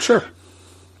over here. Sure.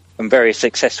 And very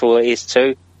successful it is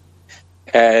too.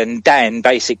 And Dan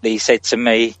basically said to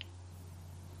me,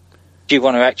 do you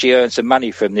want to actually earn some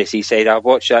money from this? He said, I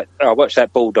watched that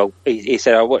Bulldog. He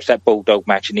said, I watched that Bulldog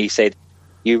match, and he said,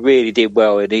 you really did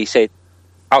well. And he said,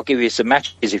 I'll give you some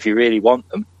matches if you really want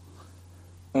them.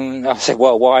 And I said,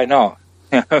 well, why not?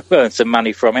 Earn some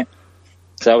money from it.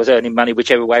 So I was earning money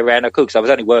whichever way around I could, because I was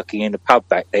only working in the pub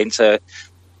back then. So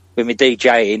with my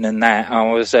DJing and that,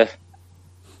 I was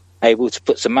able to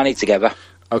put some money together.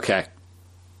 Okay.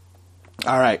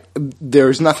 All right.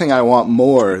 There's nothing I want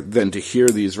more than to hear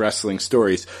these wrestling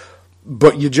stories,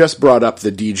 but you just brought up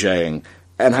the DJing,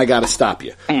 and I got to stop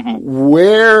you. Mm-hmm.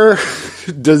 Where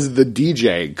does the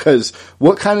DJ, because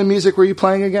what kind of music were you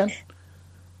playing again?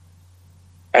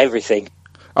 Everything.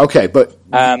 Okay, but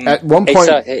at one point,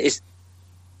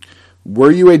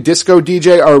 were you a disco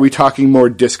DJ, or are we talking more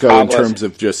disco in terms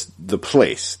of just the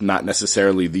place, not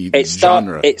necessarily the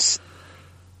genre?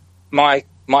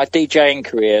 My DJing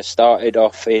career started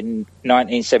off in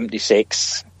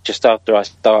 1976, just after I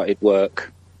started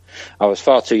work. I was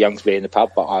far too young to be in the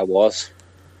pub, but I was.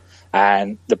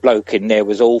 And the bloke in there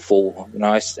was awful. And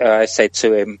I said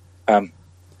to him,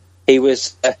 he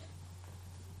was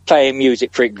playing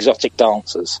music for exotic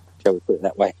dancers, shall we put it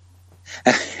that way.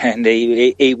 And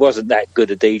he wasn't that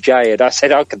good a DJ. And I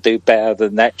said, I could do better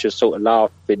than that, just sort of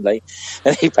laughingly.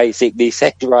 And he basically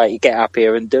said, right, you get up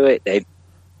here and do it then.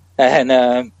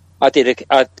 And I did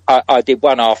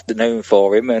one afternoon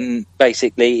for him, and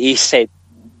basically he said,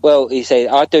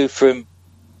 I do from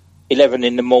 11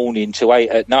 in the morning to 8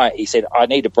 at night. He said, I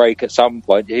need a break at some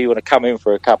point. If you want to come in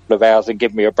for a couple of hours and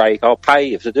give me a break, I'll pay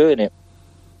you for doing it.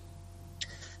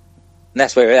 And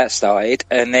that's where that started.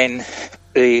 And then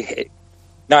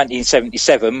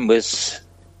 1977 was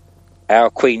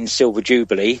our Queen's Silver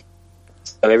Jubilee.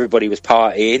 So everybody was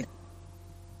partying.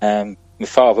 My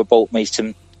father bought me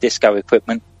some disco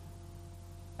equipment,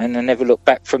 and I never looked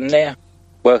back from there.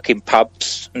 Working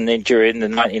pubs, and then during the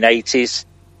 1980s,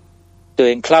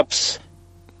 doing clubs.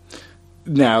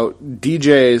 Now,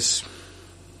 DJs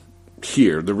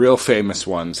here, the real famous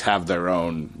ones, have their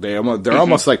own. They're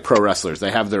almost like pro wrestlers.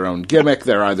 They have their own gimmick.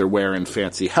 They're either wearing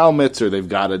fancy helmets, or they've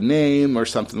got a name, or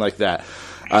something like that.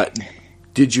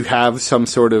 Did you have some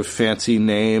sort of fancy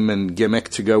name and gimmick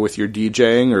to go with your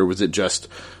DJing, or was it just,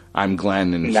 I'm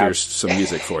Glenn, and here's some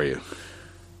music for you?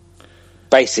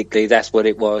 Basically, that's what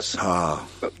it was. Oh,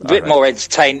 bit more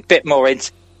entertaining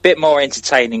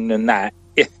than that.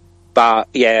 But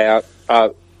yeah,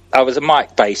 I was a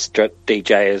mic-based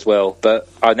DJ as well, but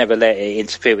I never let it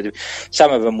interfere with it.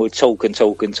 Some of them would talk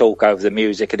over the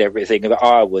music and everything, but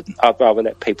I wouldn't. I'd rather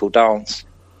let people dance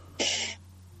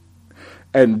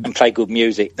and play good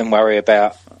music than worry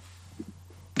about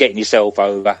getting yourself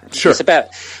over. Sure. It's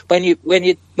about when you're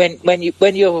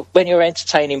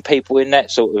entertaining people in that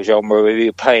sort of genre, whether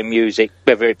you're playing music,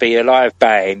 whether it be a live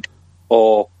band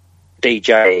or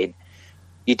DJing,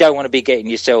 you don't want to be getting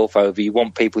yourself over. You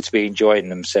want people to be enjoying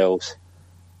themselves.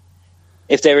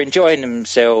 If they're enjoying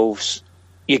themselves,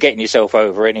 you're getting yourself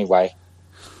over anyway.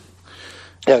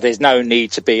 So there's no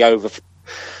need to be over.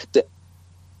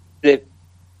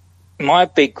 My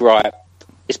big gripe,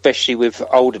 especially with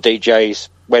older DJs,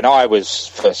 when I was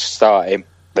first starting,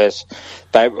 was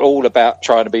they were all about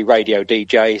trying to be radio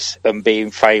DJs and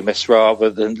being famous rather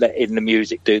than letting the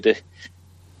music do the...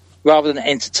 Rather than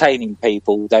entertaining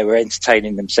people, they were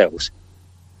entertaining themselves.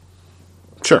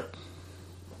 Sure.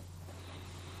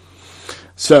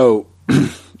 So,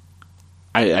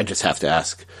 I just have to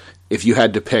ask, if you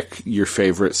had to pick your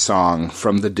favorite song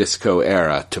from the disco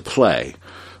era to play,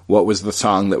 what was the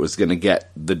song that was going to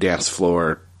get the dance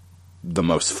floor the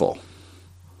most full?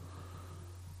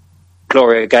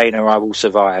 Gloria Gaynor, I Will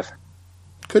Survive.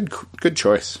 Good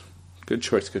choice. Good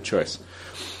choice.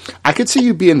 I could see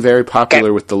you being very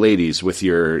popular with the ladies with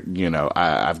your,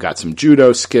 I've got some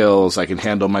judo skills. I can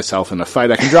handle myself in a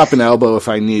fight. I can drop an elbow if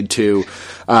I need to.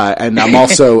 And I'm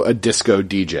also a disco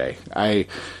DJ.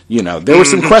 There were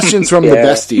some questions from the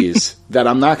besties that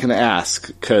I'm not going to ask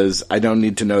because I don't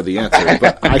need to know the answer.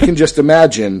 But I can just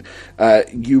imagine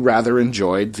you rather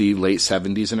enjoyed the late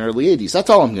 70s and early 80s.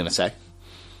 That's all I'm going to say.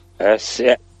 Yes,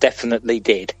 definitely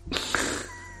did.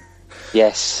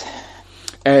 Yes.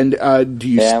 And do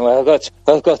you? Yeah, well,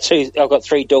 I've got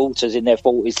 3 daughters in their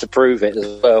 40s to prove it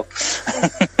as well.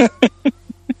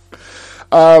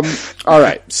 All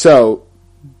right. So,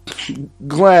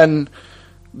 Glenn,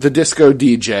 the disco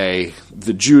DJ,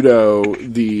 the judo,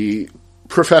 the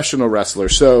professional wrestler.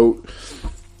 So,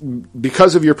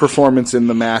 because of your performance in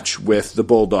the match with the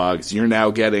Bulldogs, you're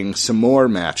now getting some more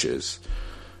matches.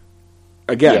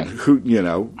 Again,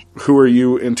 who are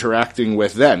you interacting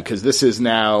with then? Because this is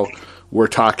now. We're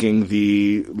talking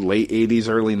the late 80s,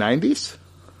 early 90s?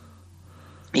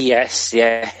 Yes,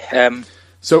 yeah.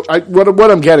 So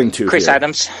what I'm getting to Chris here,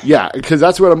 Adams. Yeah, because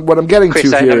that's what I'm getting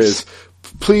Chris to Adams. here is,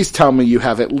 please tell me you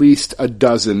have at least a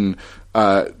dozen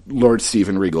Lord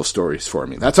Steven Regal stories for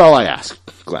me. That's all I ask,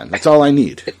 Glenn. That's all I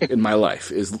need in my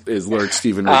life is Lord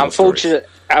Steven Regal stories.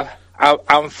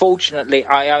 Unfortunately,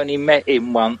 I only met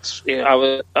him once.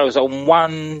 I was on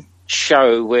one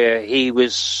show where he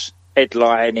was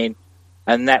headlining,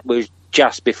 and that was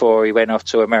just before he went off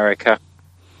to America.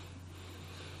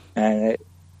 But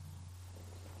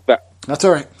that's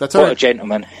all right. That's all right. What a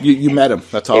gentleman! You met him.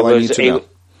 That's all I need to know.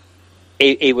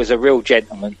 He was a real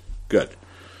gentleman. Good.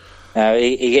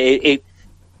 It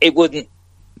wouldn't.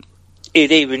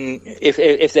 It even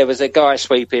if there was a guy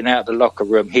sweeping out the locker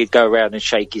room, he'd go around and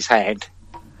shake his hand.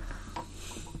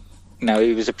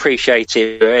 He was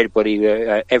appreciative of everybody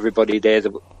there.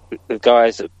 The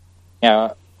guys,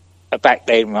 back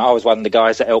then I was one of the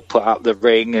guys that helped put up the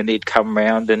ring, and he'd come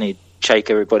round and he'd shake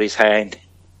everybody's hand.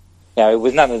 It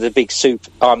was none of the big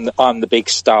I'm the big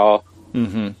star.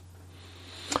 Mm-hmm.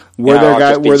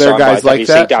 Were there guys like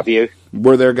WCW. that?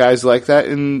 Were there guys like that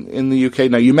in the UK?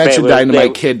 Now you mentioned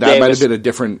Dynamite Kid. That might have been a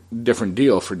different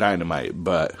deal for Dynamite,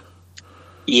 but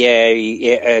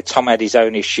Tom had his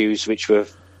own issues, which were,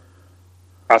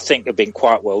 I think, have been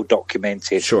quite well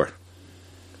documented. Sure.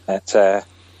 That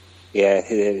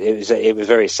it was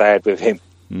very sad with him.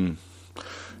 Mm.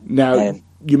 Now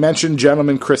you mentioned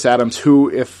gentleman Chris Adams, who,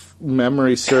 if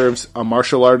memory serves, a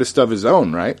martial artist of his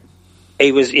own, right?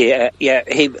 He was,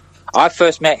 I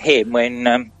first met him when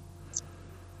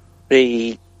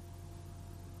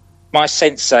my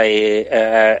sensei,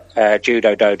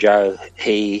 Judo Dojo,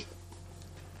 he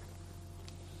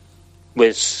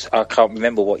was, I can't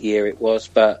remember what year it was,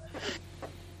 but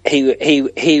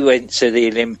he went to the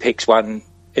Olympics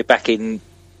back in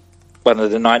one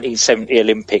of the 1970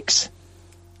 Olympics,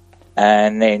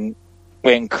 and then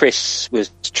when Chris was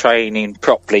training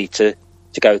properly to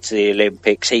go to the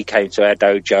Olympics, he came to our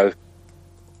dojo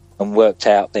and worked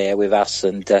out there with us,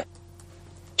 and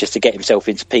just to get himself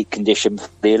into peak condition for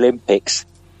the Olympics.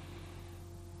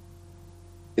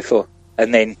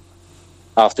 And then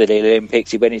after the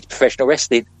Olympics, he went into professional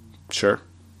wrestling. Sure.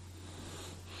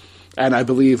 And I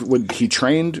believe he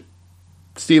trained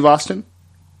Steve Austin,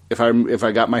 if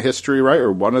I got my history right,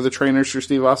 or one of the trainers for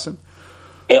Steve Austin.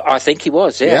 I think he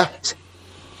was. Yeah.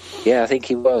 Yeah, I think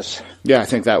he was. Yeah, I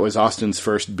think that was Austin's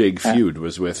first big feud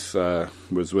was with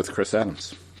Chris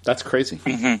Adams. That's crazy.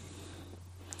 Mm-hmm.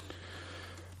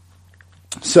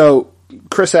 So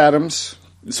Chris Adams.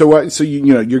 So what? So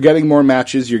you're getting more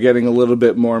matches. You're getting a little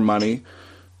bit more money.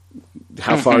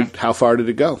 How far did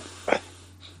it go?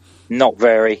 Not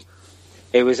very.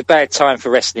 It was a bad time for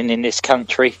wrestling in this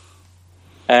country.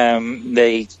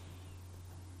 The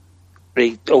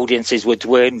audiences were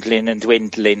dwindling and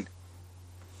dwindling,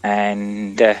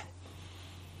 and there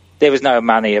was no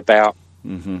money about.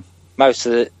 Mm-hmm. Most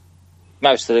of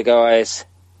the guys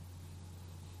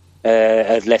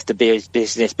had left the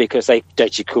business because they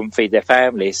just couldn't feed their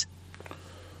families.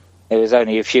 There was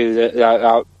only a few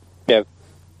that, the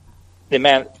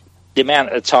amount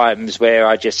of times where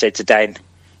I just said to Dan,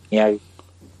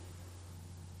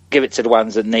 give it to the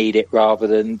ones that need it rather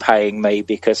than paying me,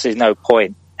 because there's no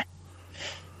point.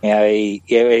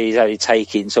 He's only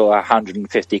taking sort of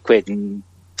 150 quid, and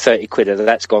 30 quid of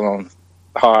that's gone on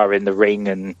hire in the ring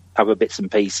and other bits and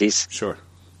pieces. Sure.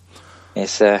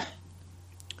 It's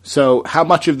So how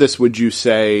much of this would you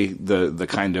say the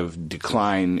kind of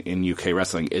decline in UK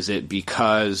wrestling? Is it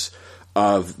because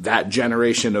of that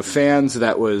generation of fans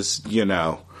that was, in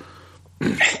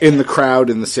the crowd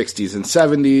in the 60s and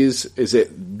 70s? Is it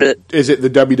the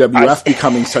WWF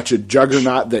becoming such a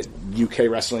juggernaut that UK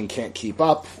wrestling can't keep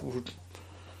up?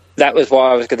 That was what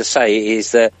I was going to say,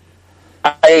 is that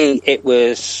it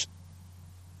was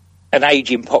an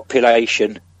ageing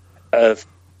population of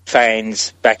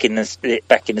fans back in the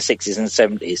 60s and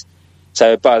 70s.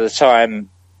 So by the time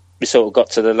we sort of got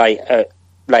to the late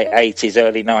 80s,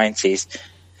 early 90s,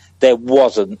 there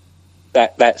wasn't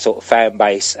that sort of fan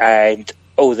base, and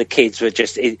all the kids were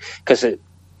just, because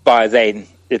by then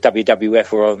the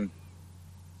WWF were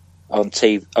on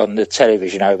the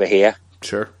television over here.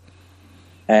 Sure.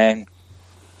 And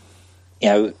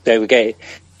they would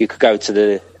you could go to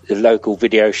the local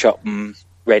video shop and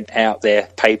rent out their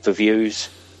pay-per-views.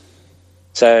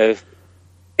 So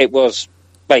it was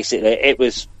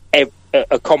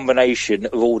a combination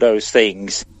of all those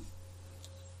things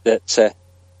that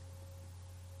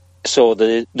saw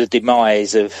the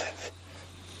demise of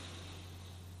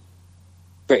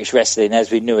British wrestling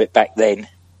as we knew it back then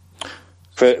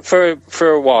for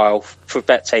a while, for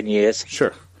about 10 years.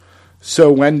 Sure.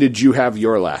 So when did you have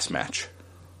your last match?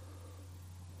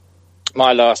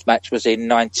 My last match was in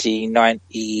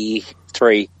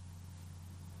 1993.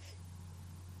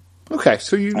 Okay,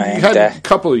 so you had a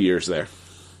couple of years there.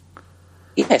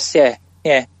 Yes, yeah.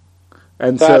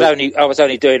 And but I was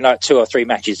only doing like 2 or 3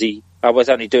 matches. I was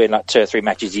only doing like 2 or 3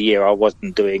 matches a year. I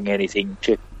wasn't doing anything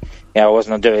I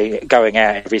wasn't going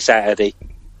out every Saturday.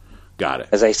 Got it.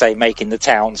 As they say, making the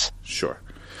towns. Sure.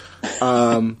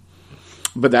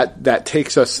 But that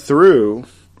takes us through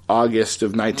August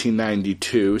of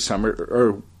 1992,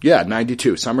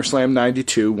 SummerSlam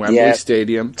 92, Wembley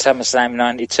Stadium. SummerSlam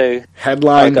 92.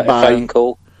 Headlined I got a phone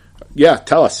call. Yeah,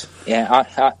 tell us. Yeah,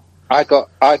 I got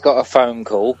a phone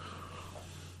call,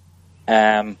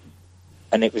 and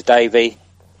it was Davey,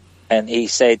 and he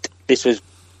said this was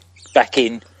back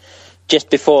in just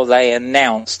before they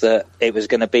announced that it was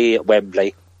going to be at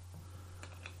Wembley,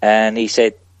 and he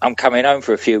said, I'm coming home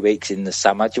for a few weeks in the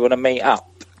summer. Do you want to meet up?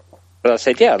 But I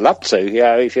said, yeah, I'd love to,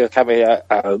 if you're coming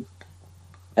home.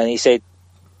 And he said,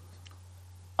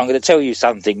 I'm going to tell you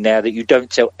something now that you don't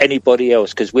tell anybody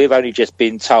else, because we've only just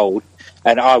been told,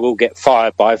 and I will get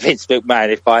fired by Vince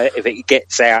McMahon if it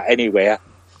gets out anywhere.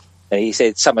 And he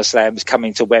said, SummerSlam's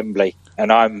coming to Wembley,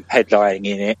 and I'm headlining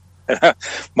in it.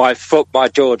 My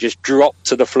jaw just dropped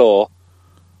to the floor.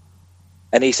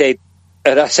 And he said,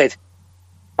 and I said,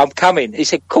 I'm coming. He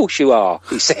said, of course you are.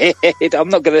 He said, I'm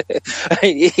not going to...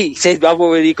 He said, I've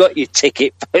already got your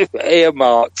ticket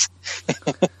earmarked.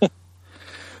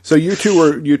 So you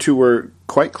two were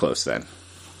quite close then.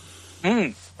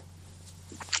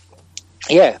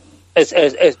 Yeah, as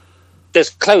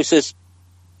close as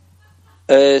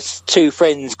 2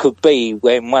 friends could be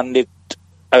when one lived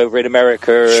over in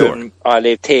America and I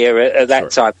lived here at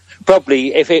that time.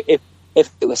 Probably if it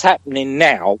was happening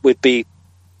now, we'd be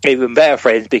even better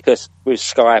friends, because with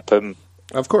Skype and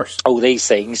of course all these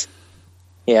things,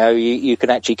 you can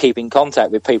actually keep in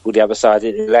contact with people the other side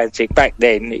of the Atlantic. Back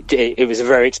then, it was a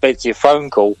very expensive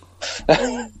phone call.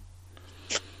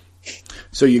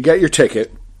 So you get your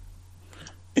ticket.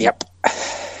 Yep.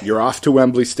 You're off to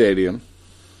Wembley Stadium.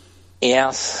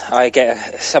 Yes,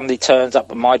 somebody turns up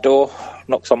at my door,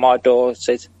 knocks on my door,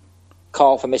 says,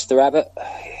 "Carl for Mr. Abbott."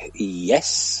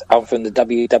 Yes, I'm from the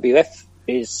WWF.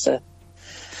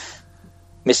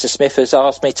 Mr. Smith has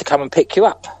asked me to come and pick you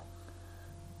up.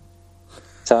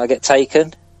 So I get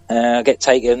taken. I get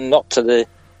taken not to the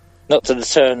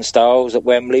turnstiles at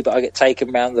Wembley, but I get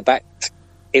taken round the back,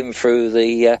 in through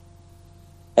the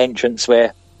entrance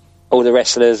where all the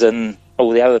wrestlers and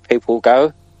all the other people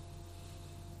go.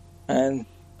 And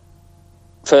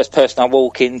first person I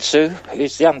walk into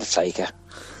is the Undertaker.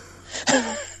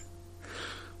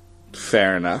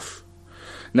 Fair enough.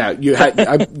 Now, you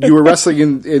were wrestling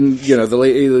in the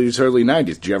late 80s, early 90s.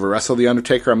 Did you ever wrestle The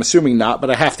Undertaker? I'm assuming not, but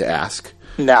I have to ask.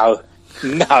 No.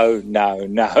 I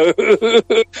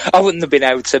wouldn't have been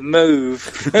able to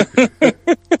move.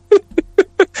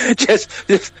 Just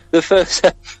the first...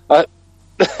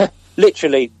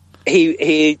 literally,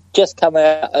 he just come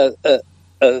out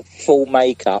of full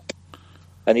makeup,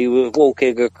 and he was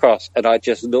walking across, and I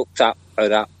just looked up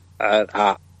and up and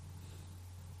up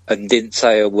and didn't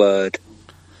say a word.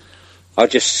 I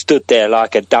just stood there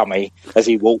like a dummy as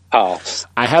he walked past.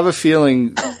 I have a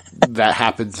feeling that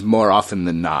happens more often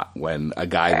than not when a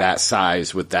guy that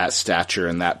size with that stature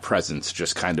and that presence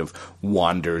just kind of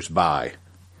wanders by.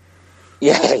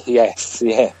 Yeah.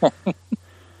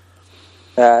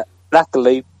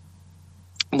 Luckily,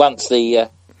 once all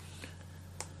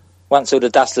the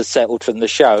dust had settled from the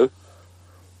show,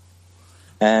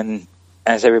 and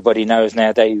as everybody knows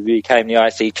now, they became the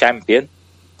IC champion.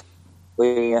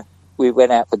 We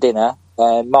went out for dinner,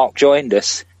 and Mark joined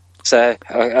us. So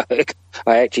I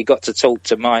actually got to talk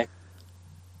to my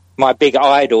big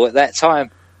idol at that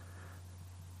time.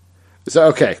 So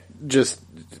okay, just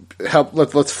help.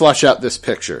 Let's flush out this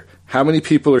picture. How many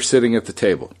people are sitting at the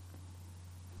table?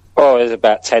 Oh, there's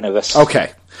about 10 of us.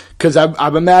 Okay, because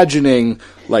I'm imagining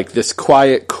like this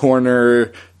quiet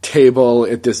corner table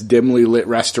at this dimly lit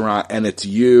restaurant, and it's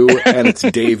you, and it's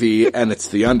Davey, and it's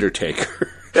The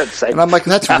Undertaker. And I'm like,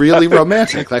 that's really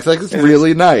romantic. Like it's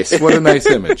really nice. What a nice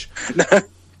image.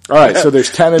 All right, so there's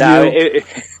 10 of you.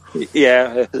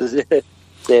 There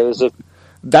was a...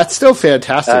 That's still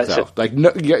fantastic, though. Like,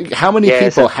 how many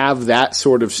people have that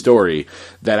sort of story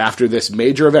that after this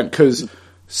major event... Because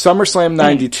SummerSlam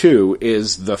 92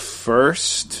 is the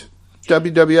first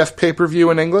WWF pay-per-view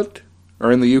in England?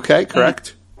 Or in the UK,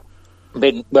 correct?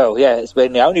 It's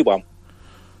been the only one.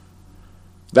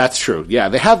 That's true. Yeah,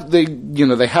 they have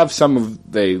some of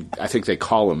I think they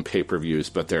call them pay-per-views,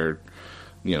 but they're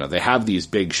they have these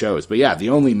big shows. But yeah,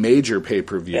 the only major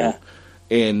pay-per-view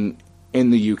in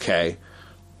the UK.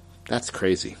 That's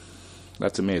crazy.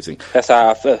 That's amazing. That's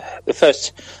the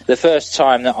first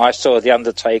time that I saw The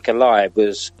Undertaker live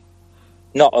was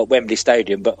not at Wembley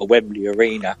Stadium, but at Wembley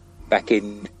Arena back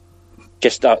in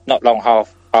just not long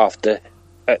after.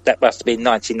 That must have been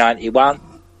 1991.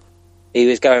 He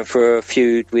was going for a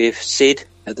feud with Sid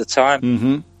at the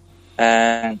time,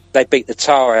 and they beat the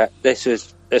tar out. This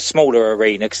was a smaller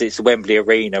arena because it's the Wembley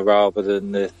Arena rather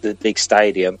than the big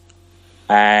stadium,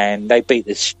 and they beat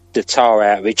the tar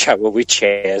out of each other with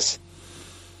chairs.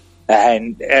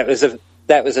 And that was the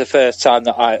first time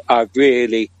that I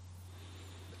really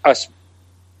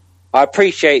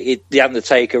appreciated The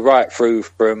Undertaker right through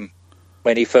from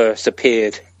when he first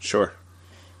appeared. Sure.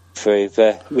 With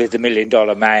the $1 Million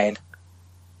Man.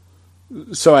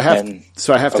 So I have to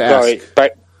ask.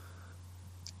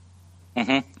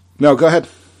 No, go ahead.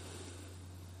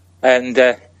 And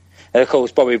of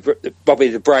course, Bobby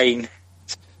the Brain,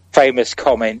 famous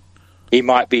comment: "He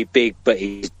might be big, but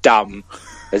he's dumb,"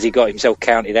 as he got himself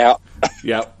counted out.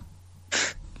 Yep.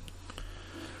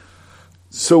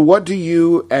 So, what do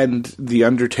you and The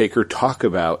Undertaker talk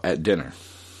about at dinner?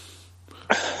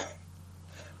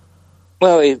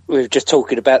 Well, we were just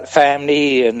talking about the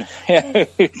family and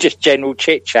just general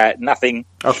chit chat. Nothing.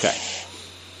 Okay.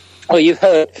 Well, you've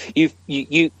heard you.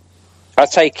 I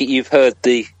take it you've heard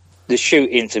the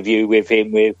shoot interview with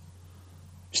him with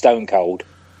Stone Cold.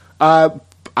 I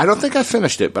don't think I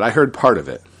finished it, but I heard part of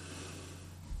it.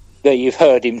 That you've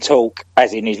heard him talk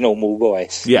as in his normal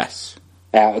voice. Yes.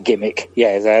 Out of gimmick.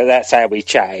 Yeah, so that's how we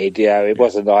chatted. It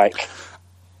wasn't like.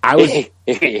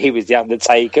 He was The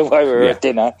Undertaker while we were at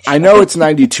dinner. I know it's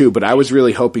 92, but I was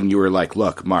really hoping you were like,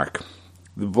 look, Mark,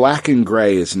 the black and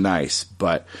gray is nice,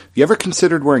 but you ever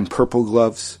considered wearing purple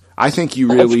gloves? I think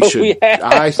you really should. Yeah.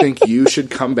 I think you should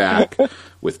come back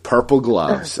with purple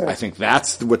gloves. I think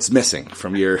that's what's missing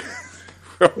from your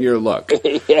look.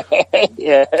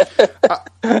 Yeah.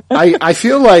 I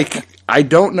feel like I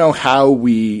don't know how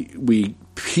we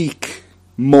peak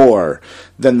more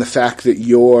than the fact that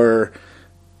you're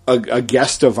a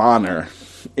guest of honor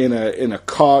in a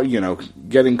car,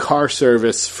 getting car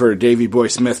service for Davey Boy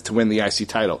Smith to win the IC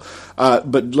title.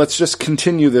 But let's just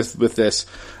continue with this.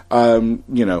 Were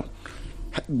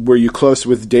you close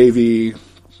with Davey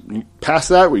past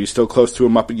that? Were you still close to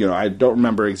him up? I don't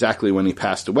remember exactly when he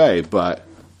passed away, but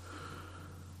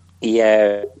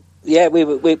yeah, we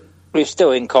were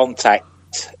still in contact.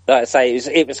 Like I say,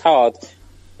 it was hard,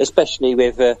 especially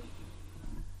with the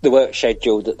work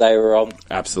schedule that they were on.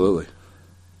 Absolutely.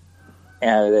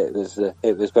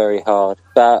 It was very hard,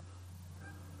 but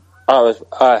I was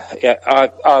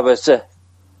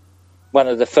one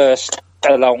of the first,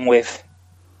 along with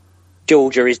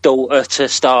Georgia, his daughter, to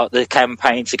start the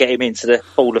campaign to get him into the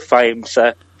Hall of Fame.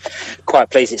 So quite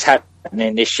pleased it's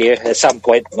happening this year at some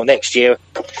point, or next year,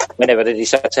 whenever they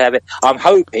decide to have it. I'm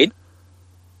hoping,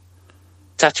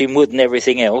 touching wood and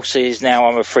everything else, is now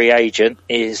I'm a free agent,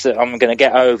 is that I'm going to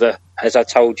get over, as I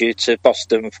told you, to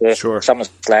Boston for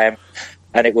SummerSlam,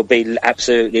 and it would be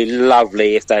absolutely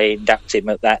lovely if they induct him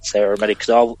at that ceremony,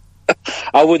 because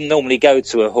I wouldn't normally go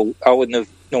to a Hall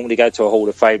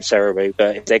of Fame ceremony,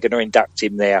 but if they're going to induct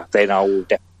him there, then I will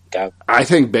definitely go. I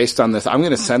think based on this, I'm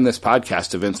going to send this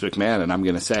podcast to Vince McMahon, and I'm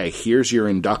going to say, here's your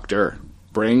inductor.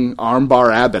 Bring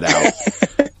Armbar Abbott out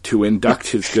to induct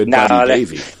his good buddy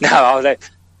Davey.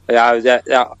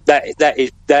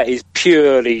 That is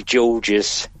purely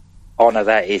Georgia's honour,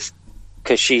 that is,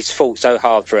 because she's fought so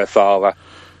hard for her father.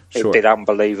 It's been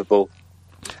unbelievable.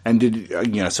 And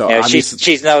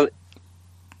she's another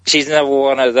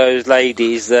one of those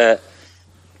ladies that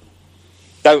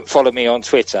don't follow me on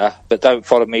Twitter, but don't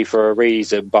follow me for a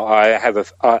reason. But I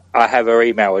have her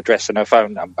email address and her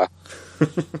phone number.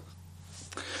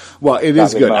 Well, it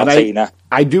is good, and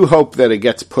I do hope that it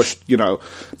gets pushed.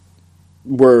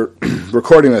 We're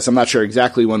recording this. I'm not sure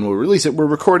exactly when we'll release it. We're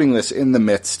recording this in the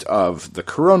midst of the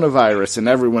coronavirus, and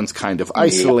everyone's kind of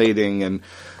isolating and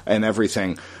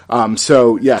everything.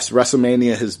 So, yes,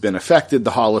 WrestleMania has been affected.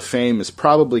 The Hall of Fame is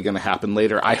probably going to happen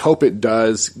later. I hope it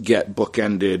does get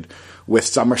bookended with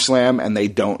SummerSlam, and they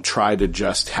don't try to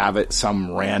just have it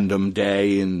some random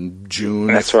day in June.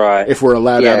 That's right. If we're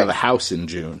allowed out of the house in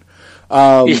June.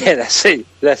 That's it.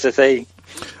 That's the thing.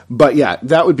 But, yeah,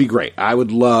 that would be great. I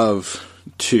would love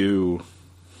to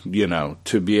be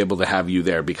able to have you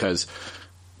there, because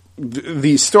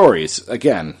these stories,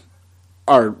 again,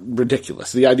 are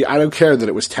ridiculous. The idea, I don't care that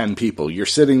it was 10 people. You're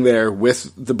sitting there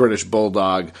with the British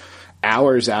Bulldog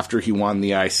hours after he won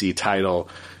the IC title.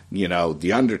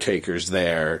 The Undertaker's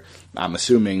there. I'm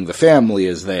assuming the family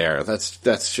is there.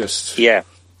 That's just... Yeah.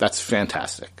 That's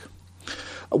fantastic.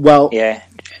 Well... Yeah.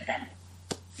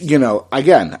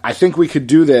 Again, I think we could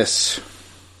do this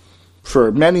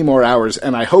for many more hours,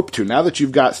 and I hope to. Now that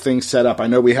you've got things set up, I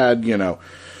know we had,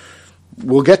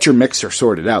 we'll get your mixer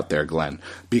sorted out there, Glenn,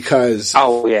 because...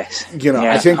 Oh, yes.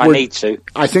 I need to.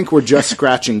 I think we're just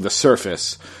scratching the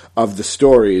surface of the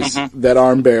stories that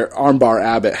Armbar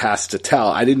Abbott has to tell.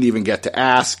 I didn't even get to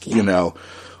ask,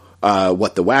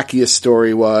 what the wackiest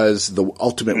story was. The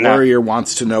Ultimate Warrior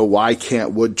wants to know, why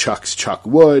can't woodchucks chuck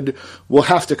wood? We'll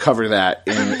have to cover that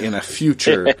in a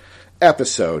future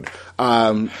episode.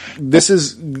 This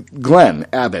is Glenn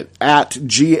Abbott at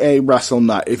GA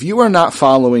WrestleNut. If you are not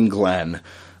following Glenn,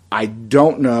 I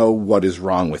don't know what is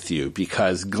wrong with you,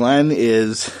 because Glenn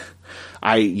is,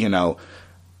 I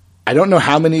don't know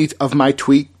how many of my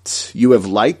tweets you have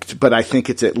liked, but I think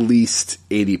it's at least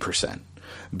 80%.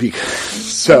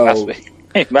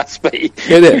 It must be.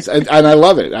 It is, and I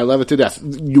love it. I love it to death.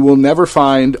 You will never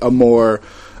find a more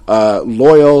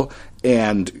loyal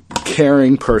and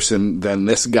caring person than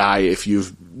this guy. If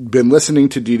you've been listening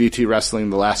to DDT Wrestling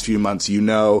the last few months, you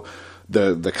know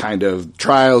the kind of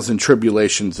trials and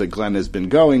tribulations that Glenn has been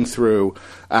going through,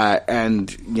 and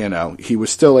he was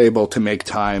still able to make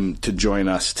time to join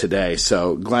us today.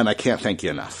 So, Glenn, I can't thank you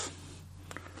enough.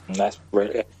 That's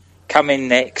brilliant. Coming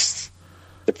next,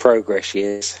 the progress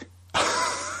years.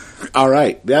 All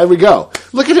right, there we go.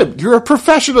 Look at him. You're a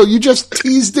professional. You just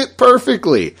teased it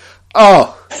perfectly.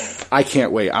 Oh, I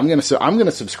can't wait. I'm gonna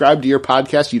subscribe to your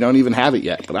podcast. You don't even have it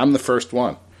yet, but I'm the first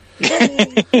one.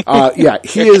 Yeah,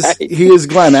 he is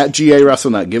Glenn at GA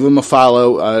WrestleNut. Give him a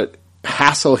follow.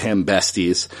 Hassle him,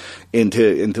 besties,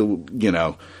 into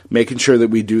making sure that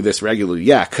we do this regularly.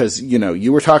 Yeah, because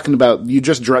you were talking about, you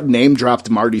just name dropped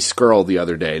Marty Scurll the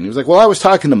other day, and he was like, "Well, I was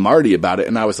talking to Marty about it,"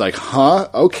 and I was like, "Huh?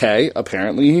 Okay,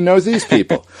 apparently he knows these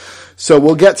people." So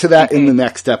we'll get to that in the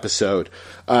next episode.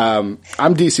 I'm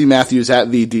DC Matthews at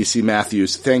the DC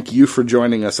Matthews. Thank you for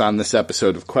joining us on this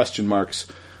episode of Question Marks.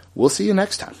 We'll see you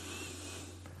next time.